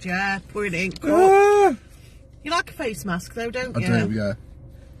should have said yeah. Pouring ink. Ah, You like a face mask though, don't I you? do, yeah.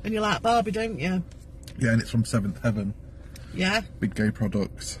 And you like Barbie, don't you? Yeah, and it's from Seventh Heaven. Yeah. Big gay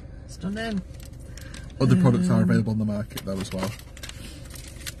products. Stunning. Other products are available on the market though as well.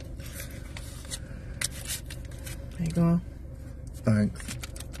 There you go. Thanks.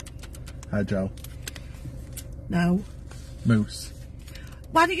 Hair gel. No. Mousse.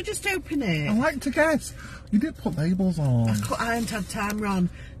 Why don't you just open I it? like to guess. You did put labels on. I hadn't had time, Ron,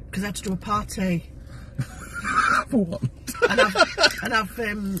 because I had to do a party. For what? and I've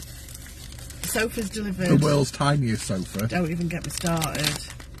sofas delivered. The world's tiniest sofa. Don't even get me started.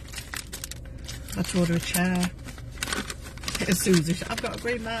 I had to order a chair. As Susie, I've got a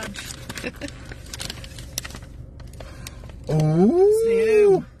green badge. Oh.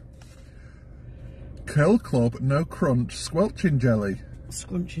 You. Curl Club, no crunch, squelching jelly.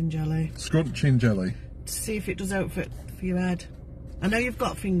 Scrunching jelly. Scrunching jelly. To see if it does outfit for your head. I know you've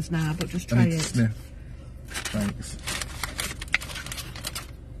got things now, but just I try need to it. sniff. Thanks.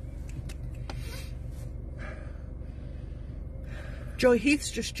 Joy Heath's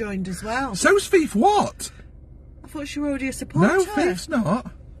just joined as well. So's Thief what? I thought she were already a supporter. No, Thief's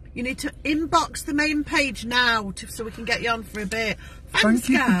not. You need to inbox the main page now so we can get you on for a bit. Thanks, Thank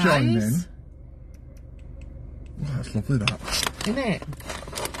you guys. for joining. Oh, that's lovely, that. Isn't it?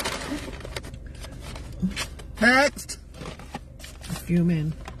 Next.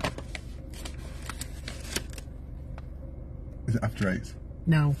 Fuming. Is it after 8?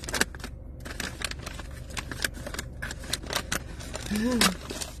 No.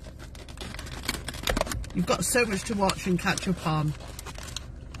 You've got so much to watch and catch up on.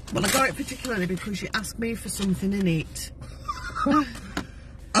 Well, I got it particularly because you asked me for something in it.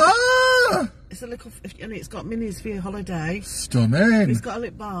 Ah! It's a little, and it's got minis for your holiday. Stunning. It's got a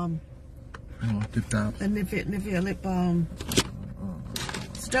lip balm. Oh, good dab. A Nivea lip balm.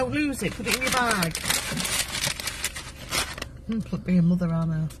 So don't lose it, put it in your bag. Put be a mother,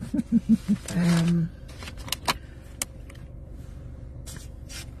 Anna.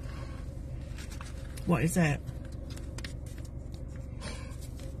 What is it?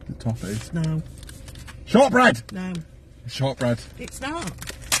 The toffee. No. Shortbread! No. Shortbread. It's not.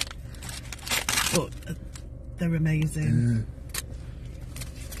 But they're amazing.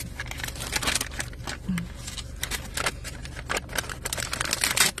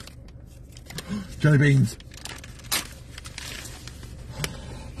 Jelly beans.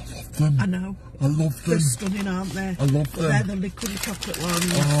 I love them. I know. I love They're them. stunning, aren't they? I love But they're them. the liquid chocolate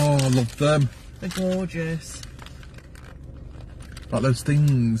ones. Oh, I love them. They're gorgeous. Like those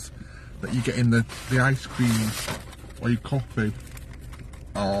things that you get in the ice cream or your coffee.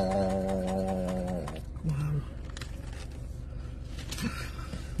 Oh. Wow.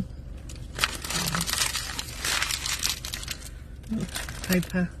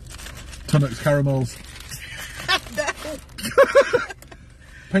 Paper. Tunnocks caramels.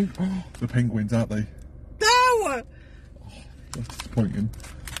 No! Oh, the penguins, aren't they? No! That's disappointing.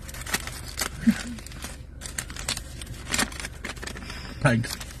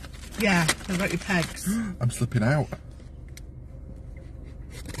 Pegs. Yeah, I've got your pegs. I'm slipping out.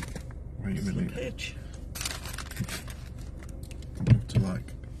 Wait a minute. Slippage. I'm going to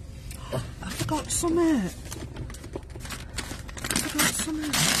like. I forgot something.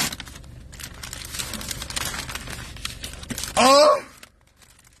 Oh!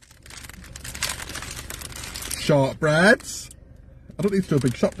 Shortbreads. I don't need to do a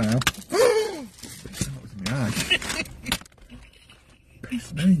big shot now. That was in my eye.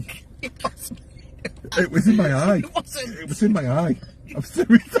 Piss me. It was in my eye. It wasn't. It was in my eye. I'm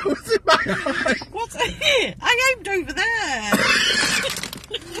serious. It was in my eye. What's it? I aimed over there.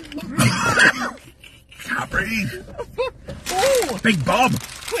 Can't breathe. Oh, Big Bob.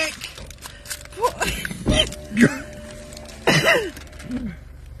 quick. What?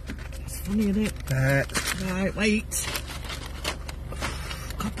 That's funny, isn't it? Right, wait.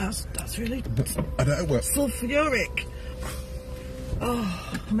 God, that's really I don't know what. sulfuric.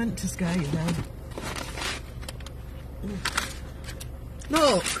 Oh, I meant to scare you then.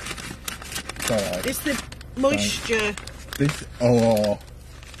 Look, It's alright. it's the moisture. This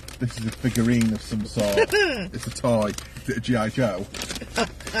is a figurine of some sort. It's a toy. Is it a G.I. Joe? No,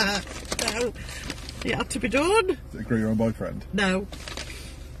 it had to be done. Is it a Agree Your Own Boyfriend? No.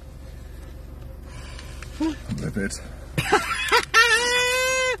 I'm livid.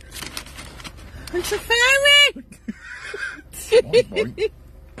 It's a fairy. Boink, boink.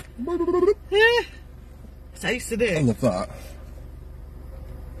 It's ace, isn't I it? love that.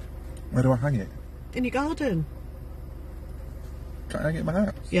 Where do I hang it? In your garden. Can I hang it in my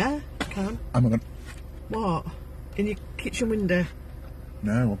house? Yeah, you can. I'm gonna. What? In your kitchen window.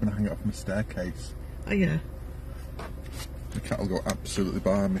 No, I'm gonna hang it off my staircase. Oh yeah. The cat will go absolutely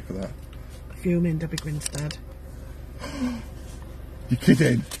behind me for that. Fuming, Debbie Grinstead. You're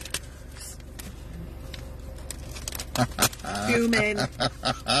kidding? Fuming.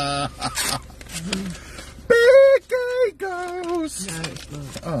 Big gay ghost! No, it's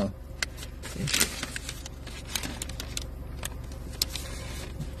not. Oh.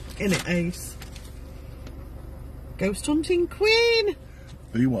 In it, Ace. Ghost hunting queen.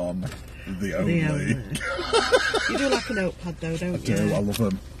 The one. The only. You do like a notepad though, don't I you? do, I love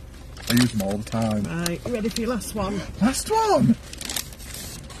them. I use them all the time. Right, you ready for your last one? Last one!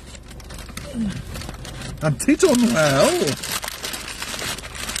 I'm tit unwell!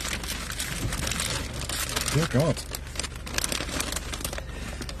 Dear God.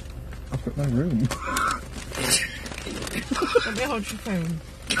 I've got no room. Let me hold your phone.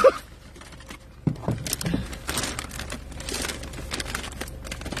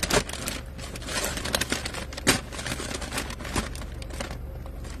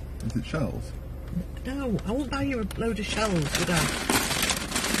 Is it shells? No, I won't buy you a load of shells, would I?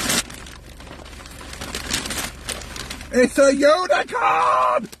 It's a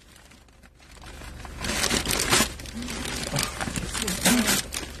unicorn!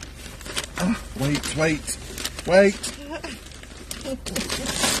 Wait.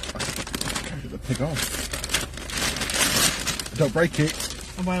 Carry the pig off. Don't break it.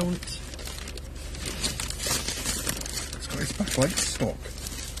 I won't. It's got its back legs stuck.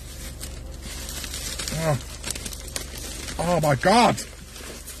 Oh my God!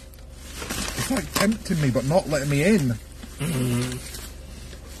 It's like tempting me but not letting me in.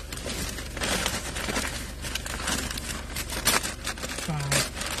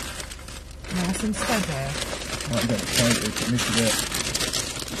 nice and steady. I might get excited. It needs to get...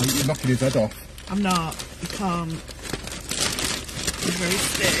 I think you're knocking his head off. I'm not. You can't. He's very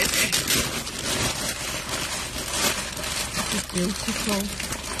steady. It's beautiful.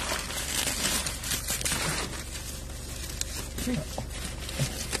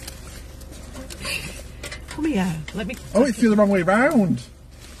 Come here. Let me... Oh, it's the wrong way round.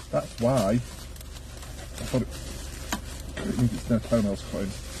 That's why. I thought it means it's no toenails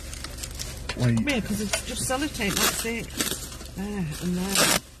cutting. Wait. Come here, because it's just sellotape. That's it. There and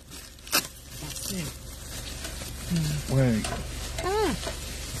there. That's it. Wait. Ah,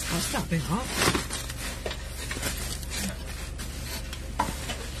 that's that bit off.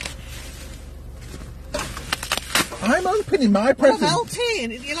 I'm opening my What present.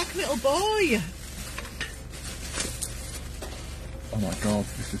 melting? You're like a little boy. Oh my god,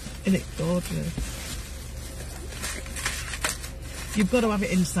 this is... Isn't it gorgeous? You've got to have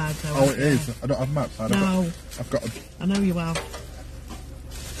it inside though. Oh, it is. I don't have them outside. No. I've got a... I know you have.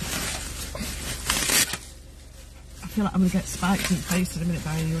 I feel like I'm going to get spiked in the face in a minute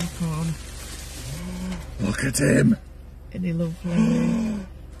by a unicorn. Look at him. Isn't he lovely?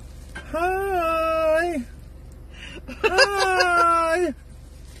 Hi. Hi.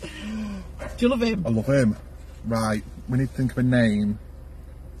 Do you love him? I love him. Right, we need to think of a name.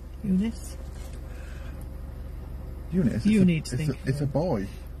 Eunice? Eunice. You need to think. It's a boy.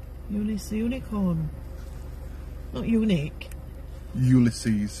 Eunice the unicorn. Not unique.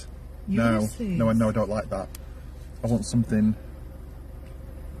 Ulysses. Ulysses. No, I don't like that. I want something.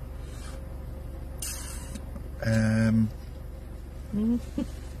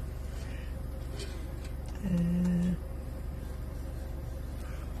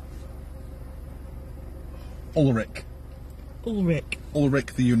 Ulrich. Ulrich.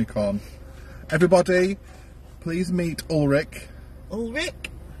 Ulrich the unicorn. Everybody, please meet Ulrich. Ulrich?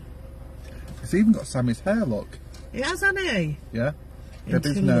 He's even got Sammy's hair, look. He has, hasn't he? Yeah. Get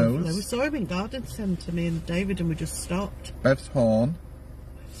his It's lovely. We nose. saw him in garden centre, me and David, and we just stopped. Bev's horn.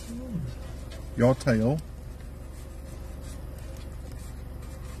 Your tail.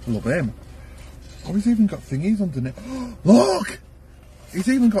 Love him. Oh, he's even got thingies underneath. Look! He's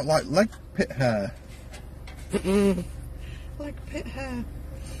even got like leg pit hair. Like pit hair.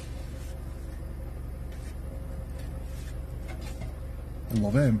 I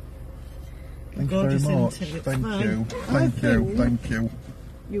love him. Thank you very Gorgeous, much. isn't it? It's Thank fine. you. Thank you. Thank you.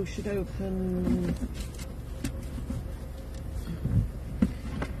 You should open.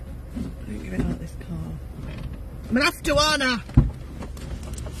 Don't give it out this car. I'm gonna have to, Anna.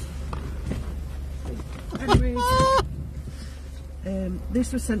 Anyways,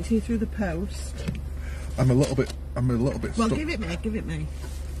 this was sent to you through the post. I'm a little bit Well, stuck. give it me. Give it me.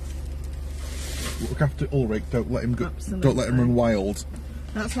 Look after Ulrich. Don't let him go. Absolutely. Don't let him run wild.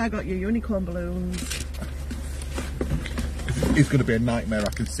 That's why I got you unicorn balloons. It's going to be a nightmare. I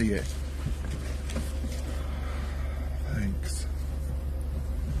can see it. Thanks.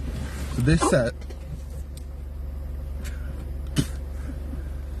 So this set.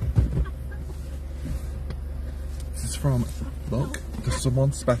 This is from. Look, there's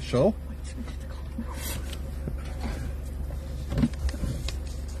someone special.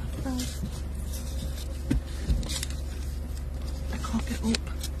 I can't get up.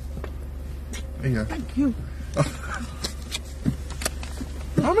 Here. Thank you.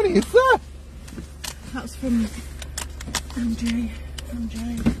 How many is there? That's from MJ.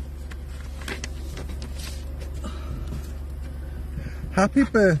 MJ. Happy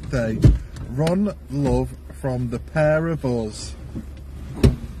birthday, Ron Love from the pair of us.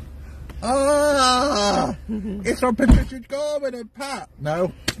 Ah! It's from Patricia Gorman and Pat.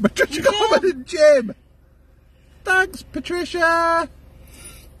 No, Patricia Gorman and Jim. Thanks, Patricia.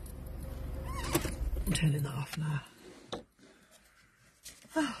 I'm turning that off now.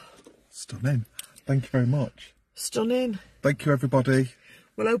 Stunning. Thank you very much. Stunning. Thank you, everybody.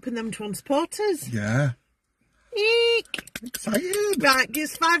 We'll open them transporters. Yeah. Eek. Excited. Right,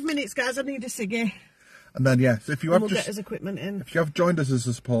 just 5 minutes, guys. I need a ciggy. And then, yes, if you And have we'll get just his equipment in. if you have joined us as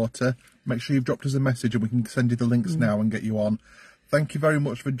a supporter, make sure you've dropped us a message and we can send you the links now and get you on. Thank you very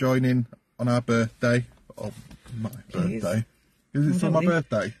much for joining on our birthday. Oh, my Please. birthday. Is it still my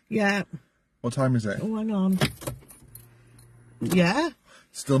birthday? Yeah. What time is it? Oh, hang on. Yeah.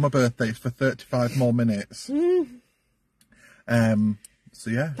 Still my birthday. It's for 35 more minutes. So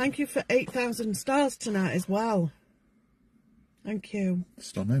yeah, Thank you for 8,000 stars tonight as well. Thank you.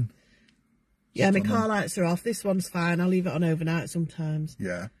 stunning. Yeah, my Stunning. car lights are off. This one's fine. I'll leave it on overnight sometimes.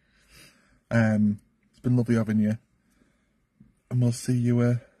 Yeah. It's been lovely having you. And we'll see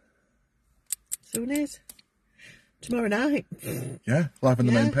you Soon is. Tomorrow night. Yeah, live on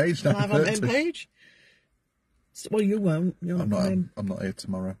the main page. Live on the main 9:30. page. Well, you won't. You're not coming. I'm not here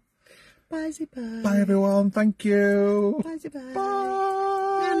tomorrow. Bye, bye. Bye, everyone. Thank you. Bye, bye.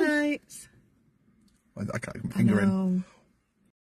 Bye. Good night. I can't get my finger in.